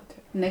palate.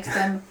 Next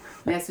time,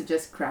 may I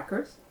suggest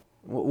crackers?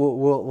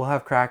 We'll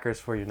have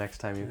crackers for you next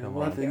time you come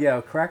Well, on. yeah,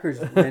 crackers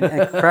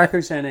and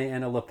crackers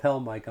and a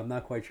lapel mic. I'm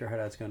not quite sure how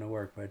that's going to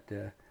work, but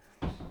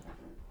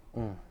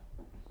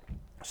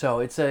So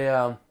it's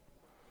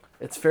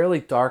it's fairly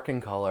dark in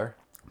color,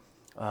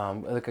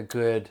 like a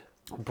good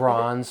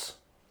bronze,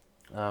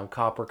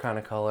 copper kind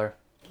of color.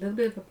 A little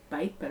bit of a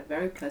bite, but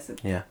very pleasant.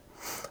 Yeah.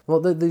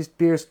 Well, these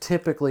beers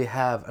typically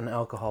have an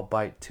alcohol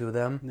bite to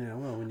them. yeah,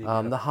 well, when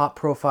you The hop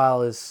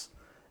profile is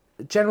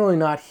generally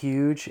not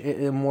huge.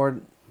 It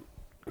more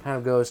kind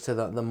of goes to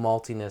the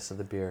maltiness of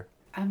the beer.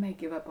 I may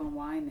give up on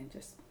wine and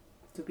just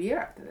do beer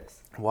after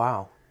this.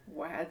 Wow.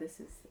 Wow, this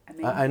is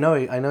amazing. I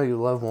know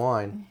you love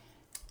wine.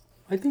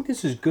 I think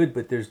this is good,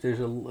 but there's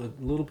a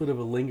little bit of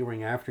a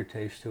lingering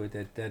aftertaste to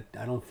it that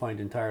I don't find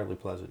entirely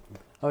pleasant.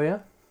 Oh yeah.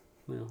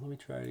 Well, let me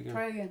try it again.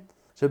 Try again.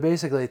 So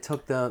basically, it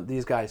took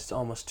these guys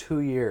almost 2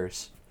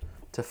 years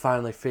to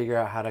finally figure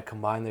out how to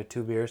combine their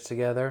two beers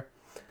together,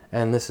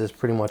 and this is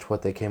pretty much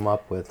what they came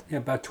up with. Yeah,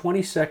 about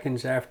 20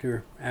 seconds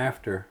after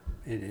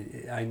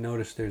I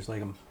noticed there's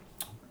like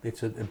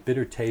it's a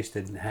bitter taste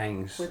that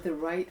hangs. With the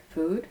right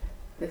food,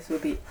 this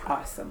would be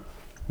awesome.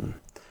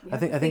 I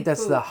think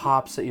that's the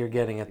hops that you're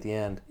getting at the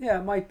end. Yeah,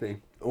 it might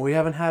be. We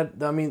haven't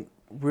had. I mean,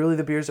 really,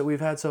 the beers that we've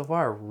had so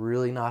far are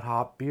really not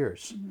hop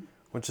beers,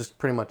 which is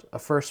pretty much a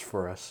first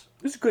for us.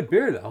 It's a good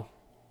beer, though.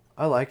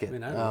 I like it. I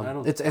mean, I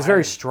don't. It's very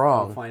I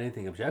strong. don't find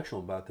anything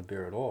objectionable about the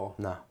beer at all.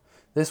 No,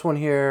 this one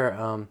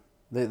here,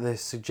 they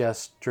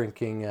suggest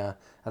drinking out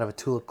of a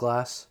tulip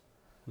glass.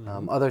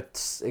 Other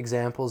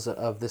examples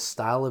of this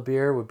style of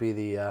beer would be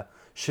the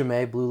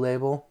Chimay Blue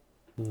Label.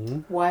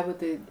 Why would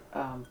they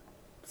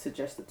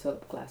suggest the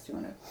tulip glass? You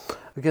want to?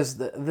 Because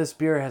this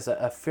beer has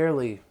a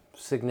fairly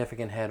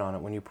significant head on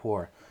it when you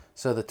pour.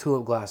 So the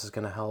tulip glass is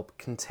going to help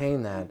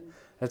contain that.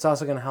 It's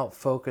also going to help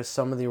focus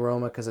some of the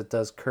aroma because it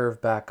does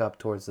curve back up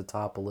towards the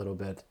top a little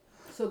bit.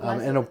 So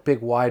And a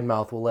big wide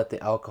mouth will let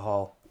the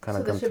alcohol kind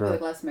of come the shape of through. the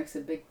glass makes a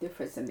big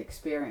difference in the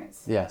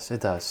experience. Yes,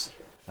 it does.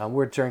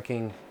 We're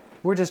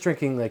just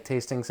drinking like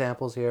tasting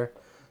samples here.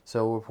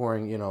 So we're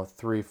pouring,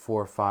 3,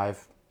 4,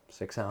 5,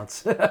 6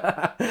 ounce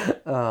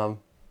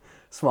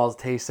small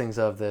tastings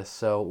of this.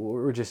 So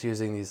we're just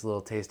using these little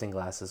tasting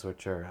glasses,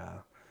 which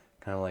are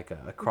kind of like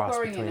a cross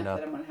Pouring between enough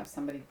that I'm going to have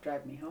somebody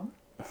drive me home.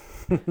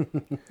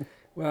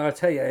 Well, I'll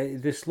tell you,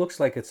 this looks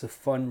like it's a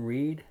fun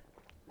read,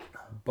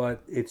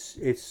 but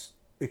it's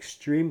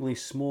extremely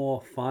small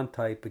font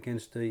type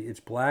it's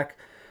black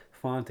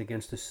font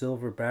against a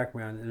silver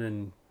background, and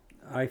then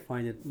I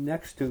find it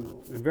next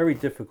to very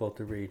difficult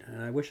to read,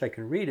 and I wish I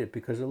could read it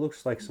because it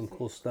looks like some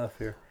cool stuff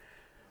here.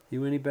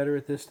 You any better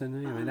at this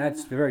than me? I mean,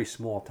 that's very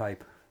small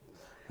type.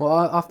 Well,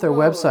 off their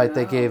Whoa, website,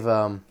 they no. gave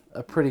a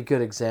pretty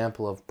good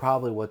example of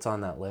probably what's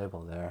on that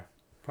label there.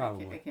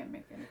 Probably. I can't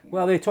make anything.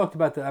 Well, they talked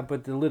about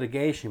the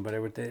litigation, but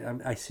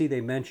I see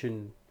they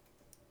mentioned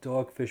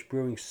Dogfish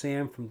Brewing.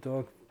 Sam from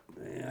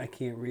I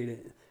can't read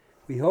it.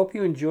 We hope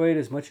you enjoy it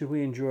as much as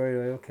we enjoy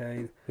it. Okay.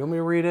 You want me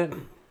to read it?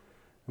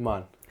 Come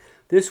on.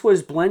 This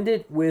was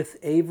blended with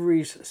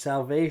Avery's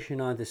Salvation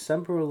on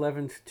December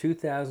 11th,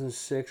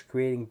 2006,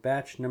 creating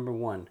batch number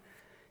 1.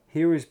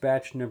 Here is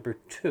batch number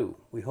 2.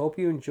 We hope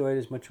you enjoyed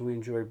as much as we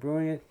enjoyed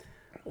brewing it.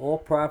 All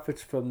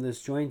profits from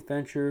this joint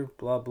venture,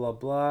 blah, blah,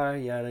 blah,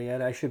 yada,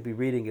 yada. I should be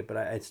reading it, but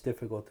it's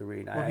difficult to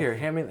read. Well, here,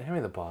 hand me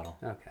the bottle.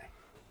 Okay.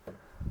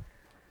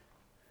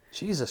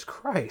 Jesus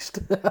Christ.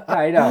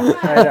 I know.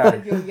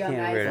 Your young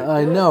Can't eyes read it. will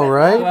I do know, that.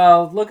 right?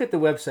 Well, look at the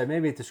website.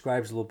 Maybe it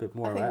describes a little bit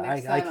more. I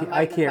think next time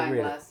I can't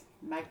read it.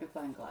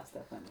 Magnifying glass,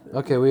 definitely.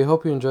 Okay, we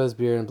hope you enjoy this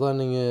beer and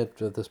blending it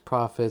with this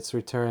profits.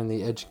 Return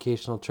the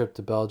educational trip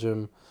to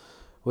Belgium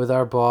with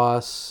our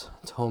boss,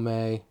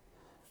 Tome,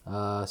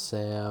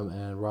 Sam,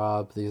 and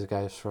Rob. These are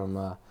guys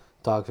from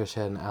Dogfish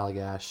Head and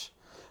Allagash.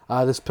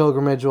 This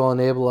pilgrimage will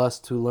enable us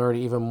to learn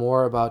even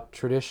more about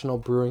traditional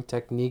brewing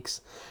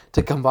techniques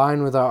to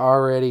combine with our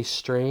already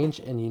strange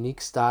and unique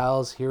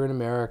styles here in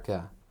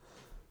America.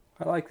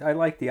 I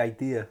like the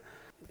idea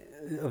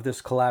of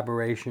this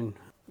collaboration.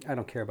 I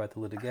don't care about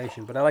the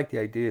litigation, but I like the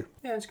idea.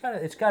 Yeah,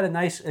 it's got a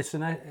nice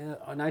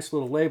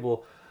little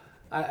label.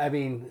 I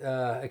mean,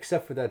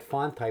 except for that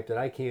font type that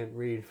I can't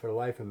read for the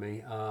life of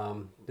me.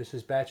 This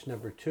is batch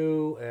number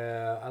 2.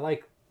 I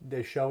like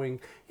the showing.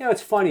 You know,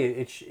 it's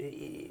funny.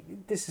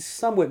 This is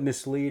somewhat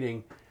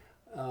misleading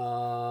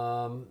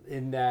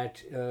in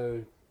that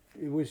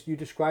you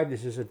described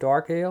this as a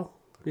dark ale.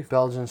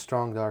 Belgian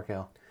strong dark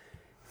ale.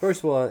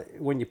 First of all,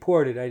 when you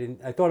poured it,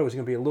 I thought it was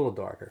going to be a little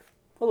darker.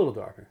 A little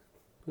darker.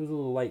 It was a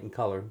little light in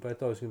color, but I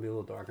thought it was going to be a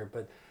little darker.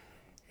 But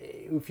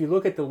if you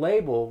look at the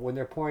label, when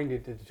they're pouring the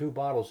 2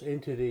 bottles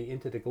into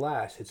the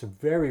glass, it's a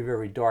very,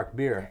 very dark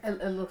beer.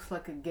 It looks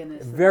like a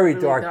Guinness. Very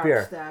dark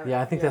beer. stout.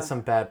 Yeah, I think that's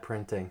some bad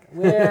printing.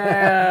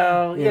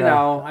 Well, you You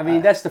know, know, I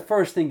mean, that's the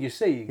first thing you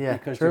see. Yeah,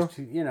 because true.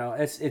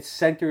 it's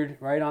centered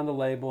right on the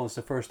label. It's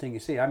the first thing you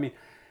see. I mean,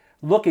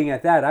 looking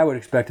at that, I would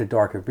expect a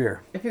darker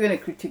beer. If you're going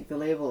to critique the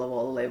label of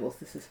all the labels,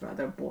 this is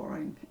rather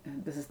boring.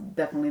 And this is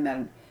definitely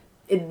not.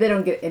 They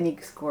don't get any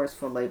scores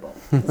for label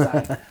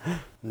design.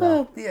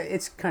 Well, yeah,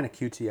 it's kind of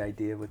cutesy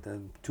idea with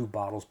the 2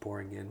 bottles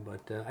pouring in,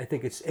 but I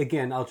think it's,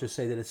 again, I'll just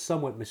say that it's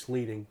somewhat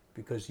misleading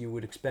because you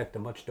would expect a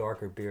much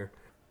darker beer.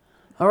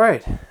 All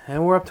right,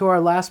 and we're up to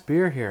our last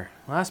beer here.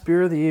 Last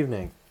beer of the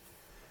evening.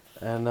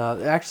 And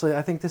actually,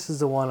 I think this is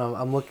the one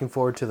I'm looking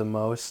forward to the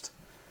most.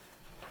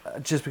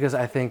 Just because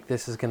I think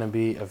this is going to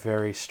be a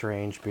very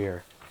strange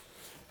beer.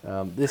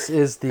 This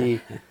is the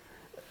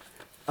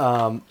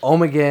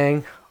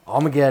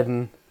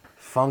Armageddon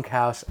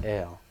Funkhouse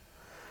Ale.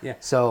 Yeah.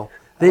 So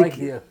I like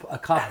the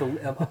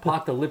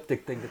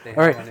apocalyptic thing that they have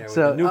all right, on there. With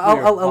so the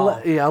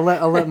nuclear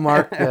bomb. I'll let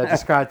Mark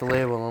describe the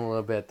label in a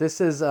little bit.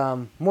 This is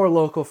more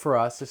local for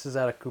us. This is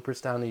out of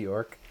Cooperstown, New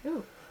York.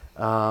 Ooh.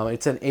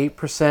 It's an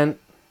 8%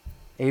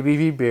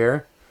 ABV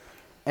beer,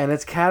 and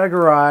it's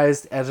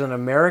categorized as an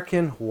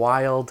American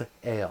wild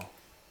ale.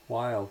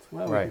 Wild.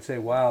 Well, we Right. can say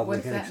wild. What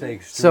We does can that say mean?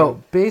 extreme.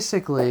 So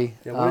basically,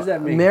 Yeah, what does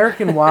that mean?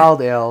 American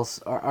wild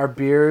ales are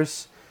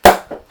beers.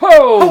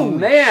 Oh,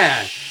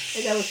 man!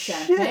 Hey, that was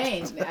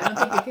champagne. I don't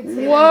think you can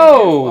see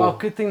Oh, Whoa!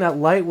 good thing that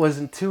light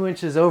wasn't 2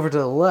 inches over to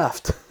the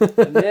left.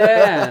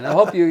 Man, I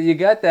hope you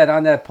got that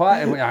on that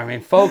pod. I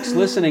mean, folks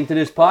listening to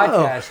this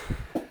podcast,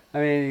 I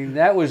mean,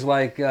 that was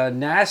like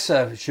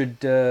NASA should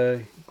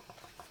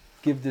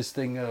give this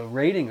thing a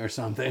rating or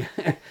something.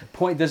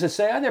 Does it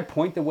say on there,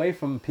 point away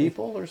from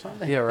people or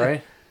something? Yeah,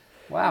 right.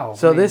 Wow.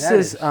 So I mean, this that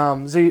is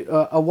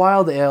a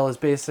wild ale is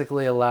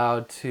basically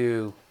allowed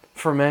to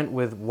ferment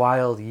with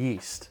wild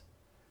yeast.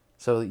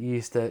 So the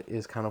yeast that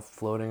is kind of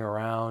floating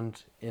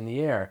around in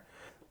the air.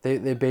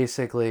 They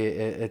basically,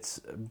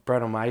 it's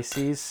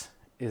Brettanomyces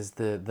is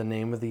the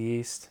name of the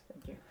yeast.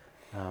 Thank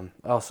you.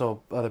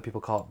 Also, other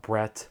people call it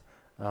Brett.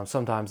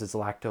 Sometimes it's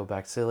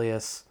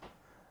Lactobacillus.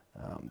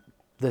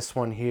 This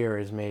one here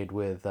is made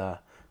with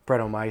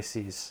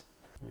Brettanomyces.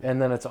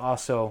 And then it's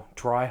also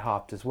dry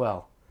hopped as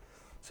well.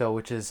 So,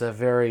 which is a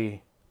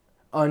very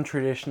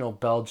untraditional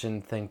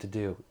Belgian thing to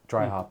do,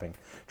 dry hopping.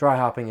 Dry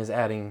hopping is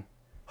adding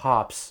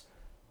hops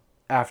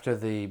after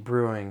the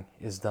brewing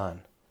is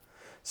done.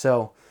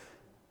 So,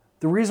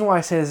 the reason why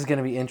I say this is going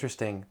to be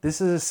interesting,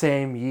 this is the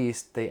same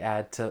yeast they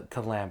add to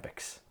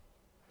lambics,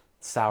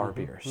 sour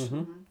beers.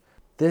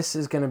 This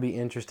is going to be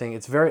interesting.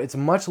 It's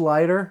much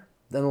lighter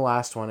than the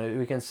last one.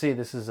 We can see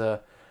this is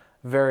a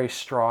very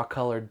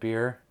straw-colored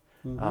beer.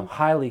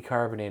 Highly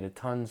carbonated,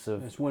 tons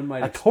of As one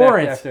might a expect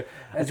torrent.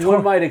 after,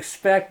 one might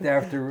expect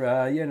after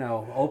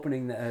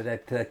opening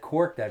that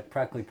cork that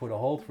practically put a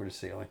hole through the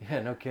ceiling.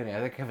 Yeah, no kidding. I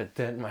think I have a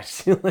dent in my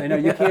ceiling. I know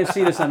you can't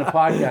see this on the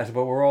podcast,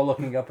 but we're all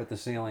looking up at the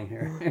ceiling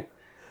here.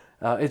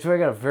 It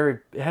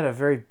had a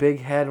very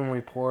big head when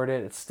we poured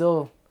it. It's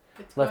still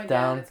It's left going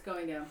down. It's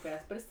going down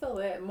fast, but it's still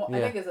there. I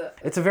Yeah. think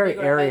It's a very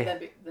bigger airy-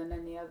 head than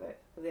any other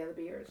of the other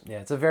beers. Yeah,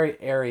 it's a very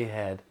airy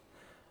head.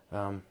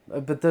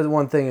 But the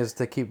one thing is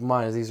to keep in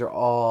mind is these are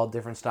all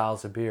different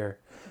styles of beer.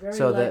 Very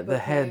So light the bouquet.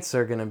 heads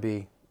are going to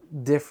be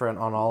different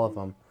on all of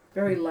them.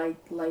 Very light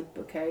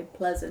bouquet,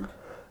 pleasant,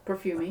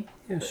 perfumey.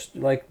 Yes,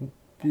 like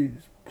the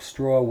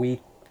straw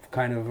wheat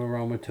kind of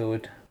aroma to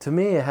it. To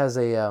me, it has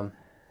a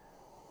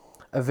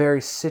a very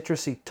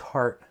citrusy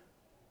tart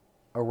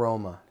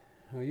aroma.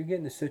 Oh, you're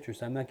getting the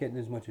citrus. I'm not getting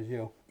as much as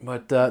you.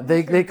 But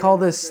they call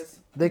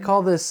this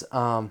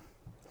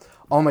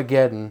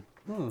Armageddon,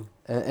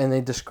 and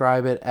they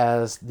describe it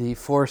as the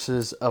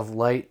forces of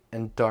light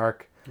and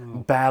dark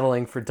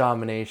battling for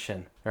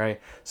domination.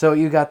 Right. So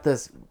you got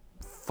this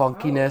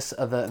funkiness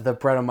of the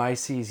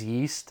Brettanomyces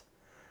yeast,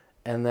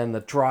 and then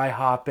the dry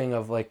hopping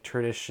of like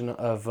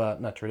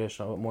not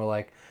traditional, but more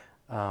like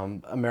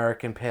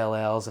American pale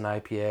ales and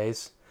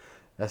IPAs.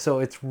 So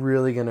it's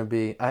really going to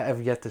be...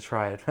 I've yet to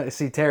try it. I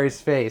see Terry's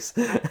face.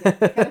 Kind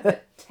of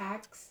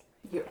attacks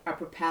your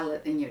upper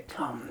palate and your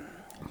tongue.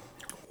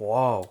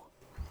 Whoa.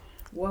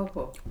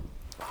 Whoa.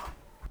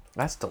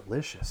 That's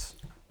delicious.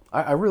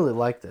 I really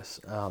like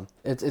this.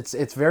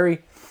 It's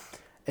very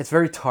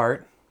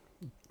tart.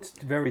 It's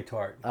very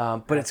tart.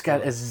 But it's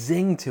got a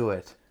zing to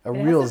it. A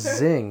real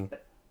zing.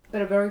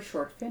 But a very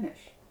short finish.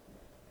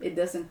 It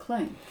doesn't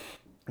cling.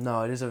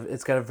 No,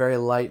 it's got a very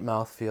light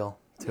mouthfeel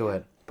to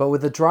it. But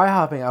with the dry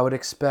hopping, I would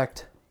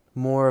expect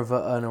more of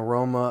an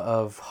aroma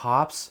of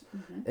hops.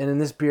 Mm-hmm. And in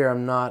this beer,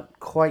 I'm not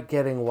quite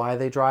getting why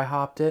they dry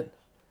hopped it.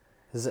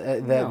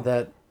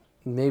 That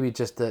maybe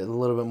just a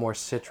little bit more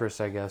citrus,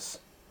 I guess.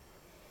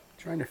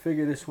 Trying to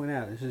figure this one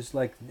out.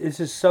 This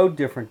is so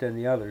different than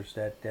the others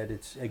that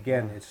it's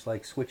it's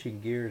like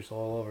switching gears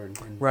all over.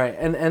 Right,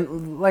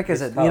 and like I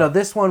said, tough.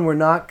 This one we're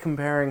not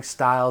comparing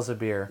styles of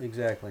beer.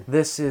 Exactly.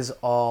 This is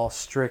all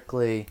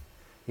strictly,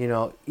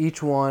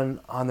 each one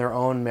on their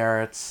own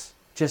merits,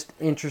 just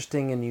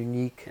interesting and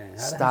unique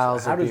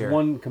styles of beer. How does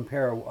one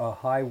compare a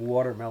high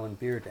watermelon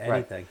beer to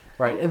anything?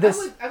 Right. And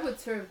I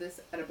would serve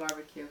this at a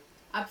barbecue.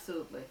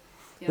 Absolutely.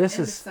 This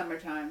in is the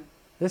summertime.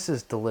 This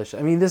is delicious.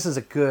 I mean, this is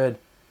a good,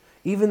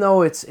 even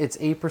though it's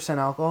 8%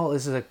 alcohol,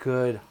 this is a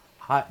good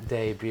hot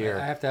day beer.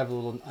 I have to have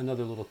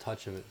another little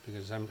touch of it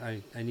because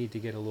I need to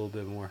get a little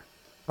bit more.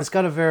 It's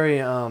got a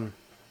very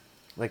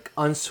like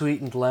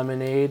unsweetened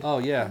lemonade. Oh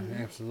yeah,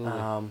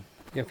 absolutely.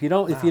 If you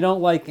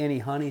don't like any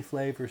honey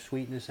flavor,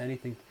 sweetness,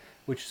 anything,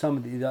 which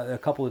a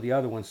couple of the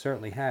other ones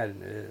certainly had,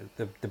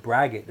 the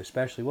Braggot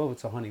especially. Well,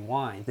 it's a honey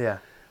wine. Yeah.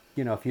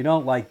 If you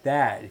don't like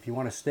that, if you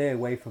want to stay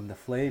away from the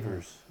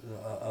flavors,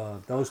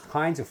 those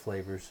kinds of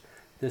flavors,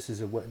 this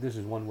is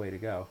one way to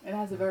go. It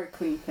has a very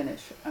clean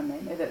finish. I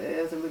mean, it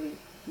doesn't really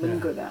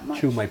linger that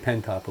much. Chew my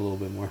pen top a little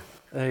bit more.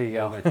 There you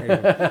go.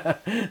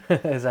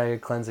 As you're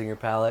cleansing your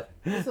palate.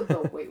 This will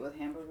go great with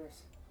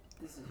hamburgers.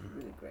 This is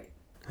really great.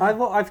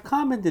 I've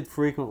commented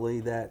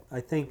frequently that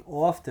I think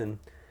often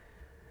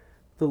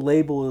the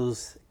label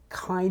is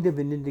kind of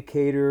an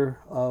indicator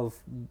of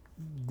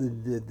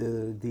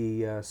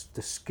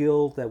the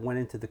skill that went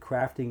into the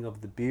crafting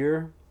of the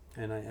beer,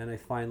 and I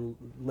find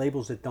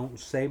labels that don't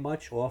say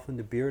much. Often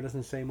the beer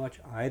doesn't say much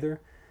either.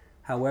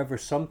 However,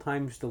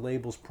 sometimes the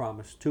labels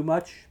promise too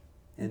much,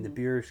 and the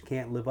beers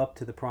can't live up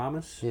to the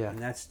promise, and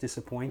that's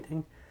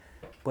disappointing.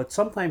 But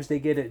sometimes they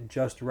get it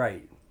just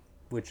right,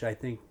 which I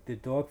think the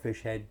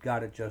Dogfish Head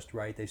got it just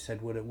right. They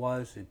said what it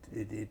was.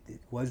 It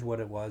was what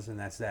it was, and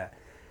that's that.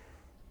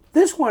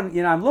 This one,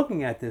 I'm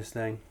looking at this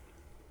thing.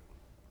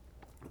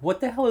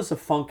 What the hell is a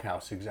funk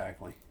house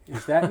exactly?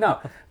 Is that no?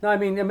 I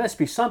mean, there must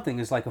be something.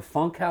 Is like a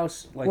funk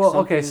house.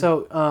 Okay,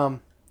 so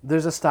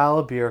there's a style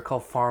of beer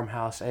called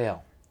farmhouse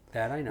ale.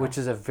 That I know. Which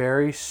is a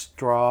very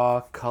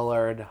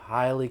straw-colored,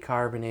 highly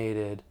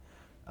carbonated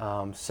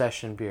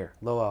session beer,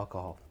 low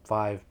alcohol,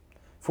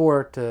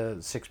 4 to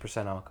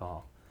 6%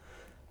 alcohol.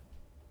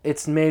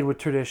 It's made with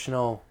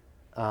traditional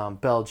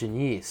Belgian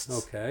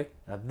yeasts. Okay.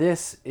 Now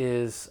this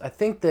is, I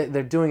think that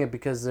they're doing it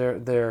because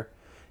they're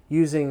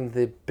using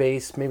the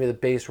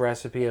base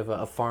recipe of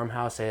a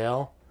farmhouse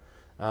ale,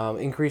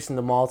 increasing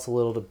the malts a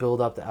little to build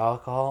up the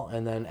alcohol,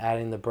 and then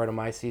adding the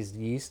Brettanomyces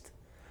yeast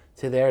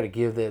to there to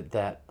give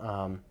that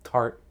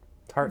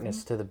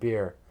tartness to the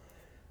beer,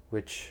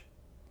 which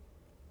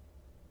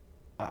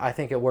I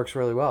think it works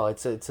really well.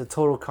 It's a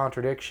total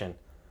contradiction.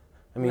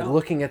 I mean,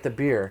 looking at the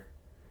beer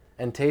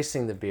and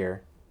tasting the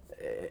beer,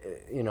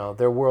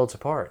 they're worlds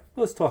apart.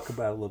 Let's talk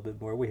about it a little bit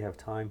more. We have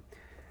time.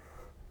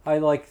 I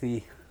like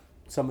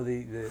some of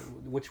the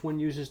which one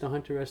uses the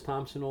Hunter S.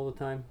 Thompson all the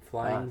time?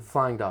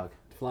 Flying Dog.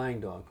 Flying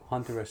Dog.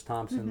 Hunter S.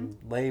 Thompson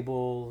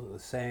label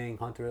saying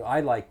Hunter. I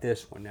like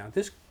this one now.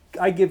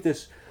 I give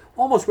this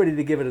almost ready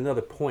to give it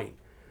another point.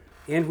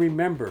 And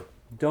remember,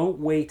 don't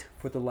wait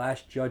for the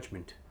Last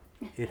Judgment.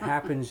 It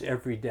happens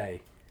every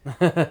day.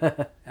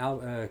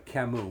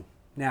 Camus.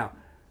 Now,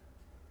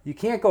 you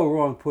can't go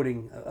wrong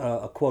putting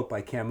a quote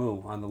by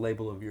Camus on the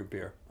label of your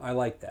beer. I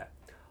like that.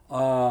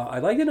 I'd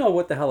like to know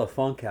what the hell a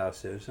funk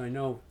house is. I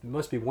know it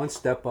must be one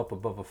step up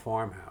above a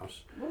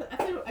farmhouse. Well,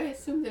 I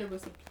assumed that it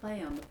was a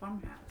play on the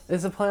farmhouse.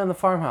 It's a play on the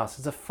farmhouse.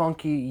 It's a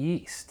funky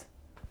yeast.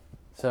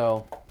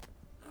 So...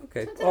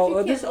 Okay.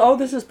 Sometimes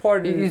This is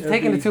part of it. He's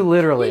taking it too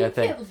literally, I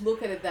think. You can't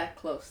look at it that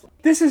closely.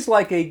 This is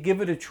like a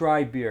give it a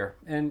try beer.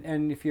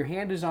 And if your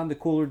hand is on the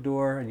cooler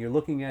door and you're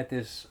looking at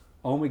this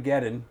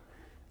Armageddon,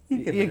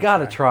 you got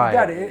to try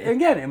it.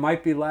 Again, it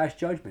might be Last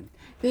Judgment.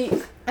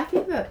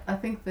 I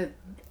think that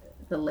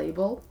the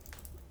label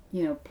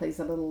plays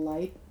a little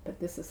light, but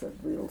this is a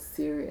real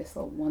serious,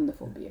 a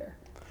wonderful beer.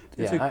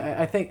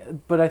 I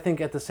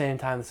think at the same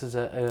time, this is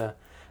a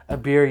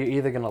beer you're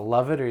either gonna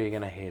love it or you're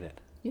gonna hate it.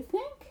 You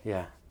think?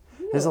 Yeah,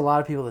 there's a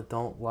lot of people that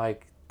don't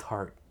like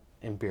tart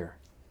in beer.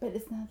 But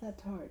it's not that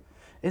tart.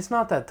 It's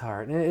not that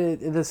tart.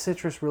 The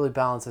citrus really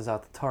balances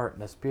out the tart in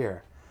this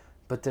beer,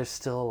 but there's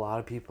still a lot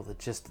of people that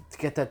just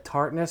get that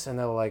tartness and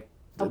they're like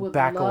I would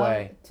back love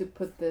away. to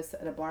put this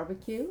at a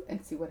barbecue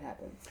and see what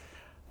happens.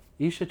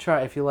 You should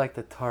try if you like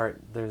the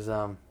tart. There's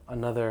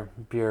another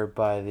beer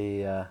by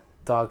the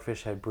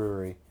Dogfish Head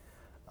Brewery,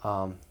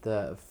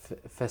 the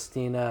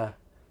Festina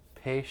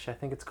Pêche, I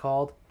think it's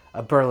called,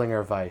 a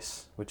Berlinger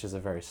Weiss, which is a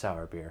very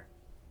sour beer.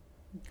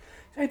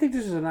 I think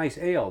this is a nice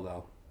ale,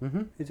 though.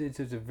 Mm-hmm.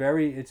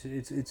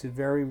 It's a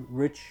very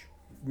rich,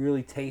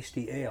 really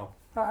tasty ale.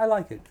 I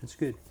like it. It's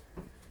good.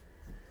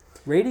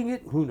 Rating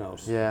it? Who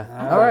knows?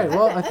 Yeah. All right.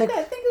 Well, I think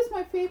it's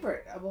my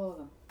favorite of all of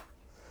them.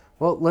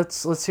 Well,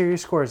 let's hear your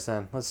scores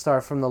then. Let's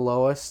start from the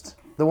lowest,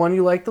 the one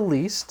you like the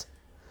least,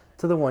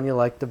 to the one you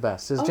like the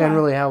best. This is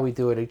generally how we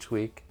do it each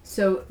week.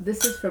 So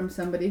this is from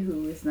somebody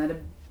who is not a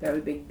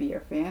very big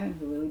beer fan and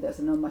who really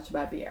doesn't know much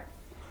about beer.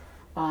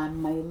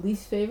 My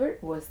least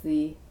favorite was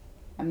the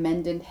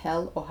Amended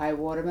Hell or High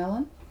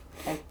Watermelon.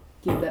 I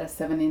give that a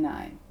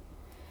 79.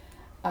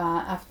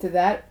 After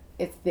that,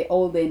 it's the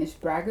Old Danish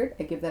Braggart.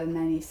 I give that a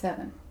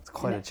 97. It's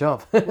quite a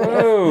jump.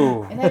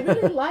 Whoa! And I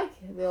really like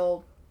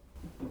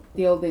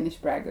the Old Danish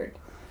Braggart.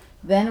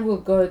 Then we'll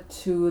go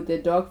to the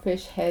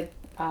Dogfish Head,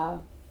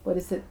 what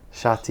is it?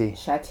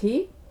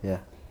 Shati. Yeah.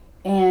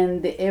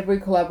 And the Every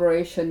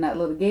Collaboration, Not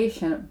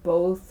Litigation,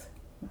 both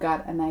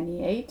got a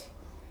 98.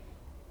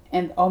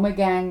 And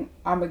Armageddon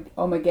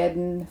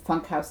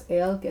Funkhouse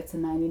Ale gets a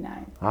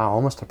 99. Wow,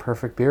 almost a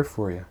perfect beer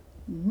for you.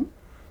 Mm-hmm.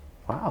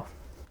 Wow.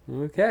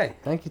 Okay.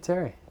 Thank you,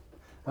 Terry.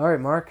 All right,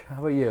 Mark, how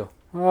about you?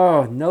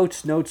 Oh,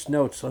 notes.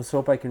 Let's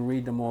hope I can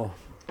read them all.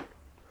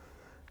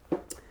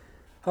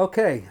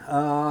 Okay.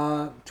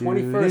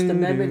 21st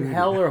Amendment,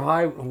 Hell or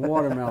High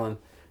Watermelon.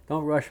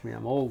 Don't rush me,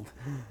 I'm old.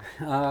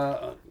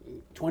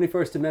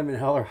 21st Amendment,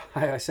 Hell or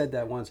High. I said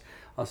that once.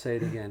 I'll say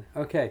it again.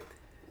 Okay.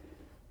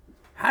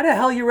 How the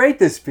hell you rate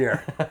this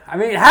beer? I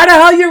mean, how the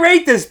hell you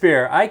rate this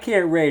beer? I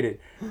can't rate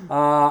it.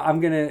 I'm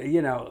going to,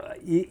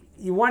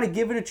 you want to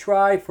give it a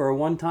try for a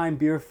one-time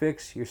beer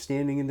fix. You're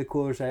standing in the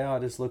cooler, say, oh,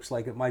 this looks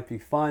like it might be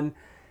fun.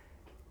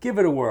 Give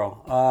it a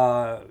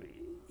whirl.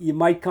 You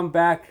might come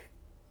back.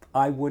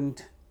 I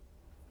wouldn't.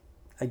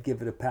 I'd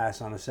give it a pass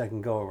on a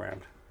second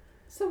go-around.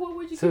 So what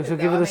would you So give it?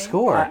 give it a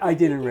score. I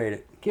didn't rate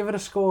it. Give it a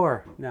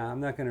score. No,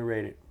 I'm not going to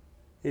rate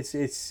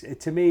it.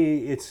 To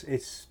me,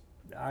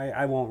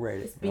 I won't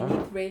rate It's it.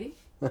 beneath rating?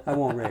 I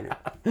won't rate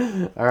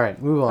it. All right,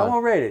 move I on.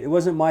 won't rate it. It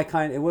wasn't my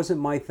kind. It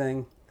wasn't my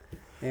thing.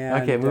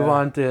 And, Okay, move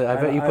on to. I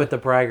bet you put the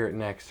Braggart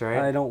next, right?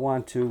 I don't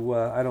want to.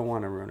 I don't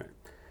want to ruin it.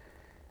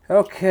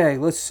 Okay,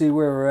 let's see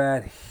where we're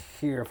at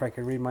here. If I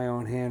can read my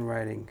own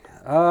handwriting.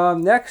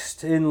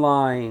 Next in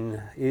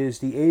line is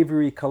the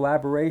Avery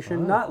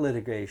Collaboration, Not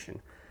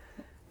Litigation,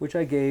 which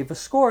I gave a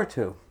score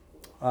to.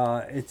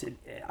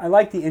 I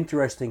like the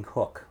interesting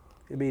hook.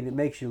 I mean, it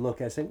makes you look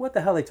at it and say, what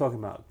the hell are they talking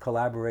about?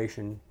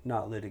 Collaboration,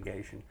 not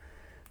litigation.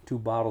 2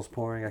 bottles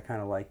pouring, I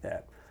kind of like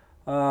that.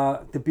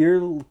 The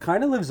beer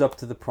kind of lives up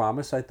to the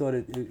promise. I thought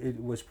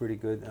it was pretty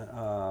good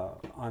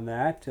on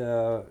that.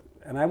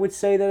 And I would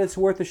say that it's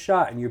worth a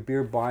shot in your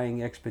beer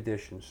buying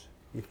expeditions.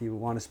 If you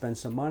want to spend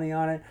some money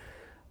on it,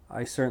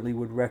 I certainly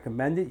would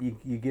recommend it.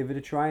 You give it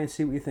a try and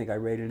see what you think. I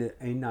rated it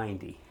a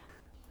 90.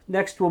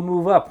 Next, we'll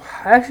move up.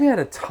 I actually had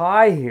a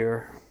tie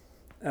here.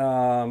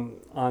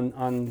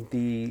 On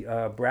the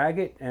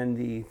Braggart and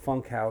the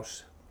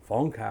Funkhouse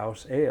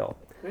Ale.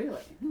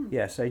 Really?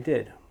 Yes, I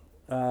did.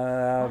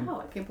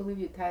 Wow, I can't believe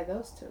you tied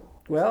those two.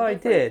 Well, So I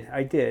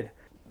different. did.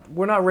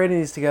 We're not rating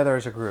these together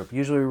as a group.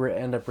 Usually we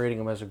end up rating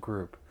them as a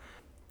group.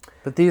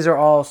 But these are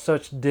all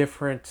such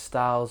different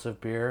styles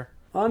of beer.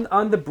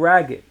 On the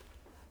Braggart,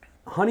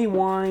 honey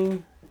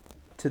wine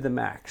to the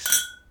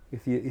max.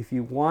 If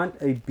you want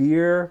a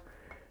beer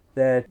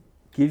that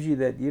gives you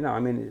that,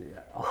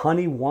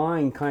 honey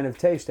wine kind of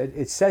taste.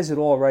 It says it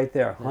all right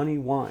there, honey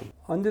wine.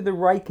 Under the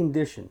right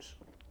conditions,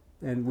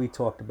 and we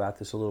talked about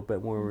this a little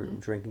bit when we were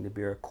drinking the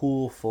beer,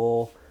 cool,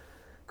 full,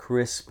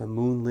 crisp, a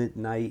moonlit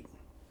night.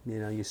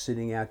 You're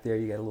sitting out there,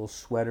 you got a little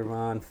sweater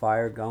on,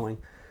 fire going.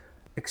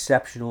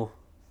 Exceptional.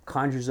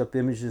 Conjures up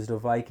images of the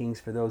Vikings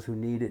for those who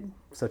need it,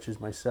 such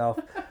as myself.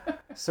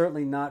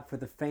 Certainly not for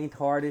the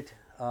faint-hearted.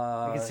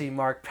 You can see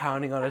Mark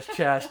pounding on his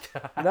chest.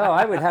 No,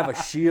 I would have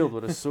a shield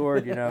with a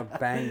sword,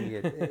 banging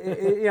it.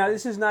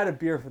 This is not a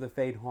beer for the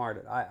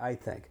faint-hearted, I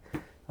think.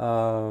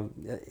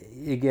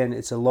 Again,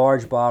 it's a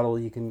large bottle.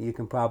 You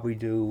can probably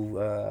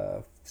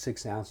do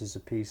 6 ounces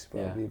apiece,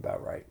 probably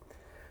about right.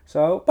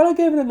 So, but I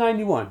gave it a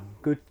 91.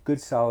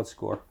 Good solid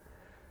score.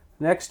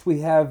 Next, we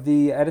have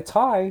at a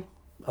tie,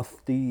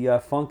 the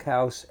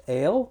Funkhouse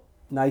Ale.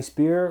 Nice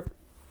beer.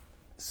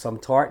 Some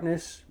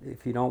tartness.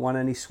 If you don't want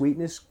any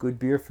sweetness, good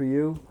beer for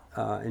you.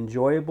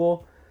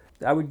 Enjoyable.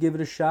 I would give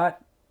it a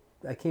shot.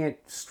 I can't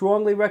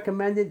strongly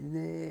recommend it.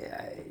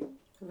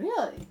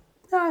 Really?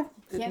 Nah,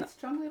 Can't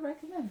strongly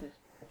recommend it.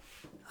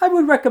 I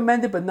would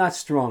recommend it, but not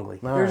strongly.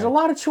 All There's a right.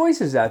 lot of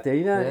choices out there.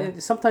 You know, Yeah.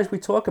 sometimes we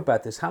talk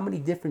about this. How many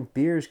different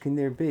beers can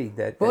there be?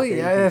 Well, that yeah,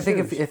 you I can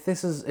think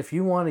choose? if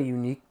you want a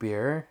unique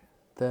beer,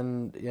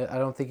 then yeah, I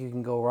don't think you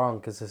can go wrong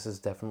because this is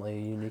definitely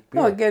a unique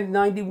beer. No, again,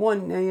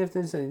 91. You have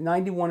to say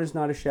 91 is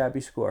not a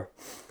shabby score.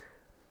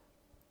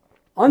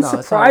 it's not.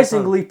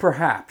 Unsurprisingly,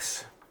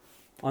 perhaps.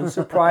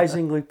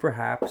 Unsurprisingly,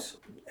 perhaps.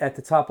 At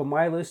the top of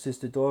my list is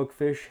the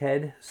Dogfish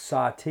Head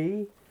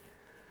Sautee.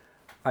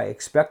 I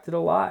expected a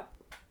lot.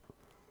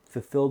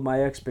 Fulfilled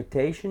my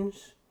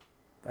expectations.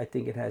 I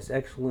think it has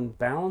excellent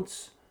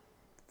balance.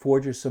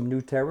 Forges some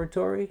new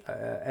territory,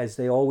 as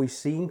they always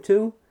seem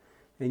to.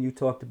 And you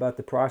talked about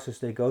the process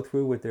they go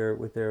through with their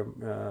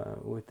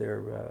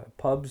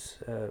pubs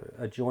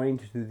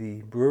adjoined to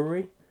the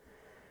brewery.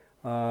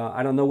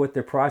 I don't know what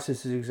their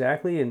process is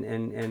exactly,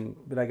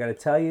 but I got to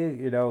tell you,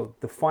 you know,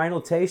 the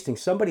final tasting,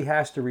 somebody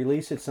has to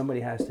release it, somebody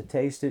has to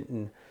taste it,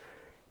 and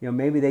you know,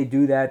 maybe they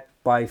do that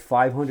by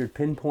 500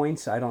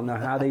 pinpoints. I don't know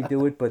how they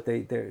do it, but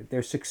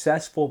they're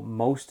successful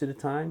most of the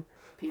time.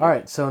 All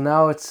right, so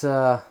now it's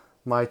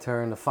my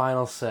turn, the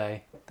final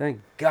say.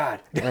 Thank God.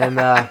 And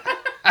all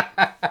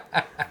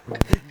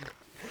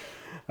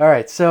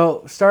right,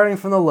 so starting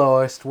from the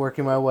lowest,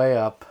 working my way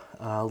up,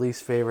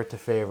 least favorite to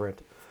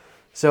favorite.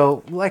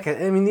 So,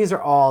 these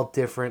are all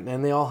different,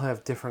 and they all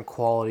have different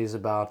qualities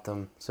about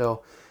them.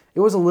 So, it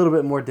was a little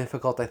bit more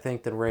difficult, I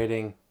think, than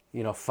rating,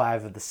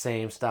 5 of the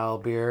same style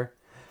beer.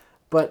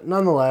 But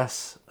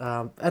nonetheless,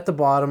 at the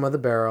bottom of the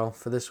barrel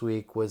for this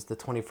week was the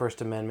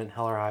 21st Amendment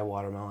Hell or High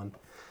Watermelon.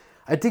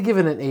 I did give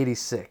it an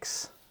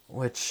 86,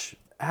 which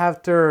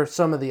after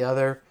some of the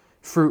other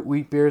fruit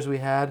wheat beers we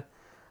had,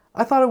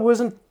 I thought it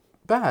wasn't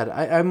bad.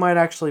 I might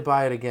actually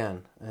buy it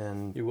again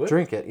and You would?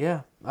 drink it.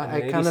 Yeah, At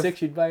I kind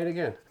 86, you'd buy it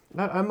again.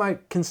 of I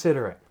might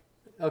consider it.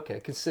 Okay,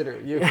 consider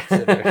it. You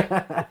consider it.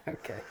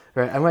 Okay.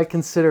 Right, I might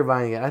consider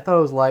buying it. I thought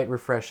it was light,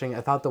 refreshing.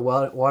 I thought the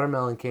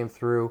watermelon came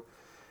through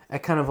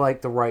at kind of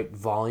like the right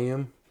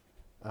volume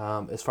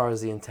as far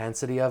as the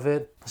intensity of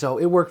it. So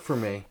it worked for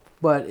me.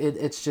 But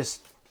it's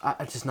just,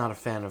 I'm just not a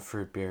fan of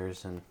fruit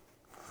beers. And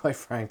quite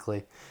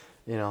frankly,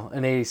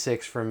 an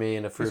 86 for me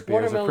and a fruit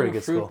beer is a pretty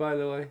good fruit, score. by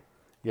the way?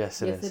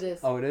 Yes, it Yes, is. it is.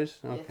 Oh, it is?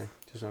 Yes. Okay.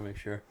 Just want to make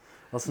sure.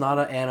 Well, it's not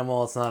an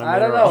animal. It's not a I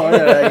don't mineral. know.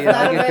 It's not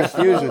I a get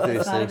confused with vegetable. these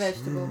It's not a things.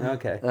 vegetable.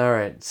 Okay. All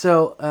right.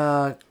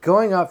 So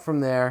going up from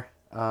there,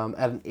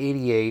 at an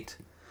 88,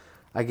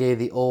 I gave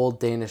the Old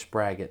Danish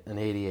Braggot an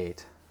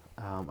 88.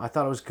 I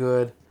thought it was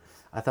good.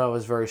 I thought it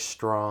was very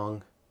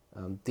strong.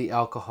 The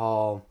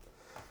alcohol,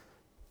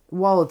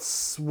 while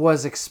it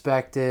was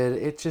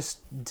expected, it just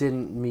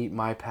didn't meet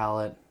my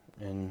palate,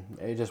 and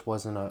it just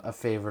wasn't a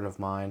favorite of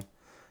mine.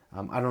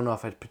 I don't know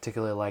if I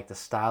particularly like the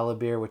style of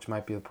beer, which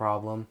might be the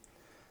problem.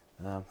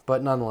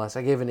 But nonetheless,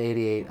 I gave it an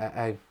 88.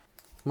 I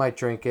might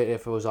drink it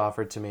if it was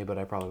offered to me, but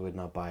I probably would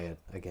not buy it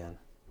again.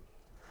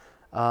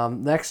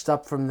 Next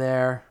up from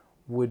there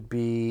would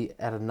be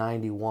at a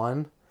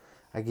 91.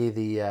 I gave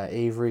the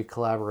Avery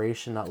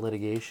Collaboration, Not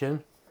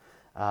Litigation.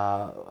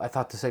 I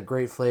thought this had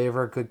great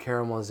flavor, good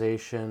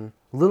caramelization.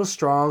 A little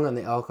strong on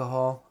the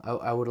alcohol.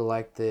 I would have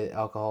liked the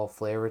alcohol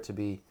flavor to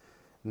be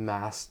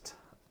masked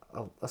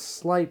a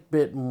slight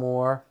bit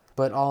more.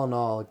 But all in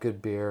all, a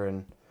good beer.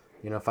 And,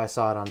 if I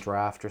saw it on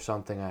draft or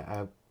something,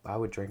 I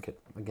would drink it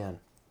again.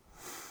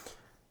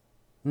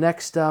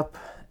 Next up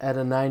at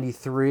a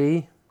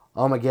 93,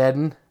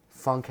 Armageddon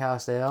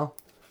Funkhouse Ale.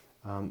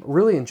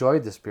 Really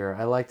enjoyed this beer.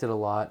 I liked it a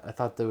lot. I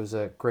thought there was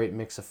a great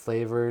mix of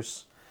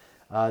flavors.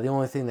 The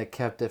only thing that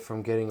kept it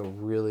from getting a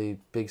really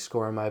big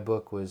score in my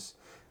book was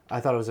I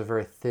thought it was a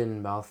very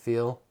thin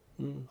mouthfeel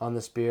on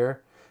this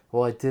beer.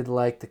 While I did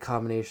like the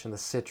combination of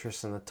the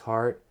citrus and the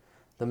tart,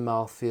 the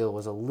mouthfeel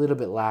was a little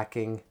bit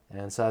lacking,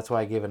 and so that's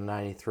why I gave it a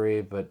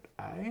 93. But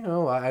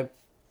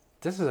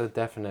this is a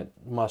definite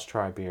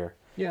must-try beer.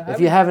 Yeah.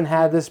 If you haven't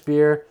had this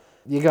beer,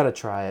 you got to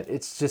try it.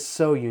 It's just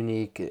so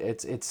unique.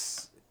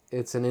 It's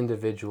an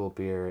individual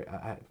beer.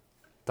 I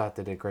thought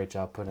they did a great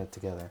job putting it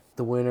together.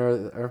 The winner,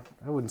 or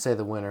I wouldn't say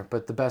the winner,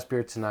 but the best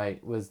beer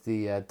tonight was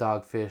the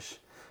Dogfish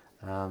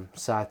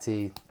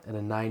Sautee at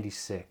a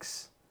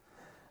 96.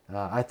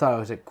 I thought it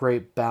was a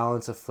great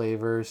balance of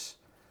flavors.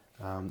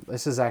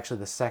 This is actually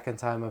the second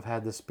time I've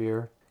had this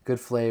beer. Good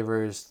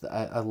flavors.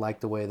 I like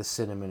the way the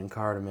cinnamon and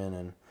cardamom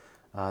and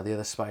the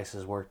other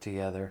spices work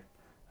together.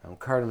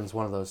 Cardamon's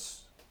one of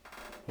those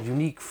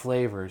unique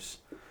flavors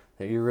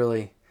that you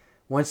really,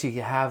 once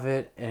you have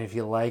it and if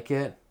you like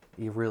it,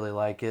 you really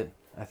like it,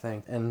 I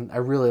think. And I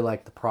really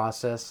like the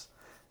process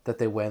that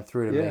they went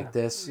through to make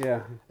this.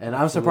 Yeah. And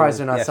I'm surprised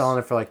they're not Yes. selling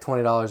it for like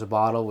 $20 a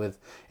bottle.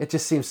 It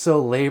just seems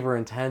so labor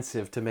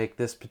intensive to make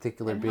this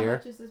particular And beer. how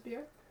much is this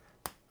beer?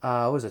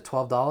 What was it,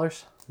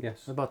 $12?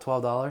 Yes. About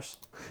 $12.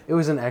 It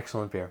was an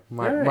excellent beer.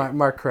 All right.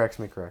 Mark corrects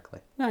me correctly.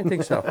 No, I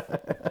think so.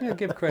 Yeah,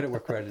 give credit where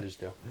credit is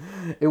due.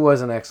 It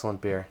was an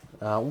excellent beer.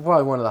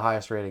 Probably one of the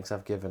highest ratings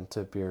I've given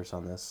to beers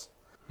on this.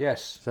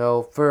 Yes.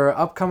 So for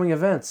upcoming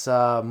events,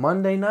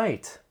 Monday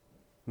night,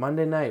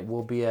 Monday night,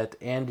 we'll be at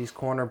Andy's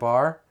Corner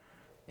Bar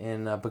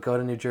in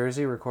Bogota, New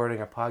Jersey,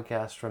 recording a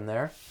podcast from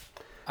there.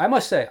 I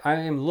must say, I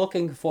am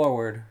looking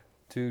forward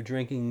to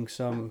drinking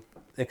some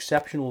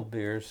exceptional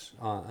beers,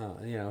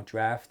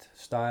 draft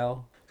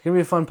style. It's going to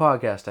be a fun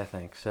podcast, I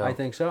think. So I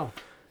think so.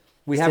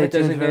 We Stay have a tuned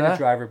for designated that.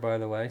 driver, by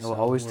the way. We'll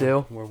always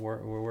do. We're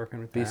working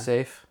with be that.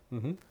 safe.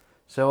 Mm-hmm.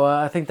 So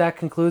I think that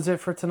concludes it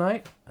for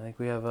tonight. I think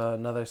we have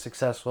another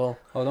successful...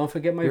 Oh, don't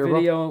forget my Beer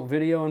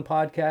video and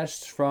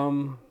podcasts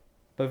from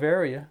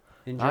Bavaria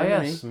in Germany.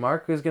 Ah, yes.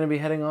 Mark is going to be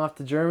heading off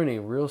to Germany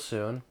real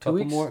soon. 2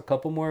 weeks.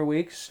 Couple more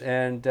weeks,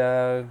 and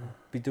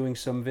be doing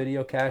some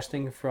video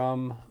casting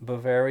from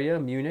Bavaria,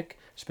 Munich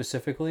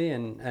specifically,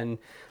 and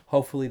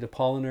hopefully the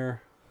Polliner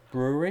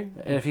Brewery.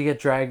 And if you get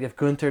dragged, if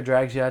Gunther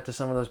drags you out to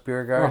some of those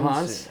beer Or gardens...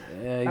 Hans.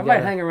 you I gotta-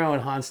 might hang around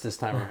with Hans this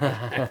time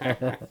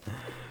around.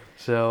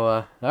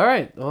 So, all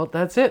right. Well,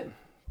 that's it.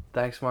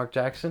 Thanks, Mark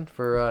Jackson,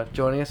 for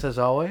joining us as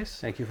always.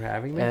 Thank you for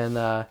having me.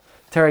 And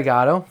Terry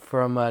Gatto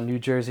from New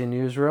Jersey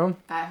Newsroom.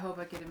 I hope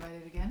I get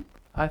invited again.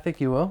 I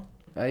think you will.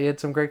 You had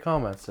some great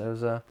comments. It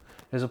was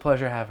a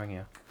pleasure having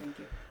you. Thank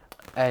you.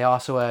 I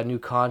also add new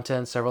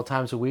content several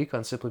times a week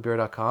on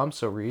simplybeer.com,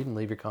 so read and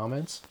leave your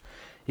comments.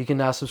 You can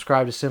now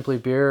subscribe to Simply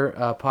Beer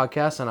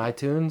podcast on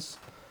iTunes.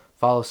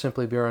 Follow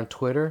Simply Beer on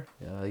Twitter.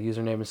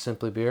 Username is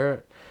Simply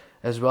Beer,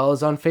 as well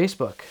as on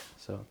Facebook.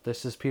 So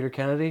this is Peter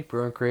Kennedy,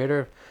 brewer and creator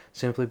of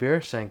Simply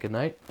Beer, saying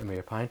goodnight, and may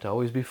your pint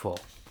always be full.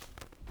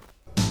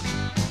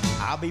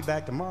 I'll be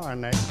back tomorrow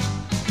night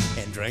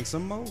and drink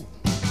some more.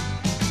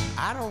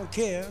 I don't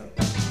care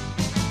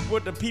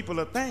what the people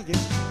are thinking.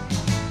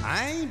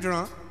 I ain't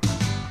drunk.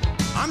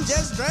 I'm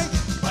just drinking.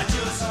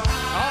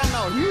 Oh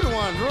no, you the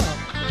one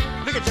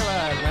drunk. Look at your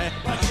eyes, man.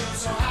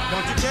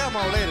 Don't you tell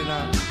my lady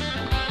now.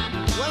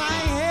 Well,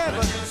 I ain't had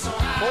but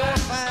 4,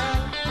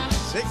 5,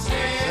 6, 8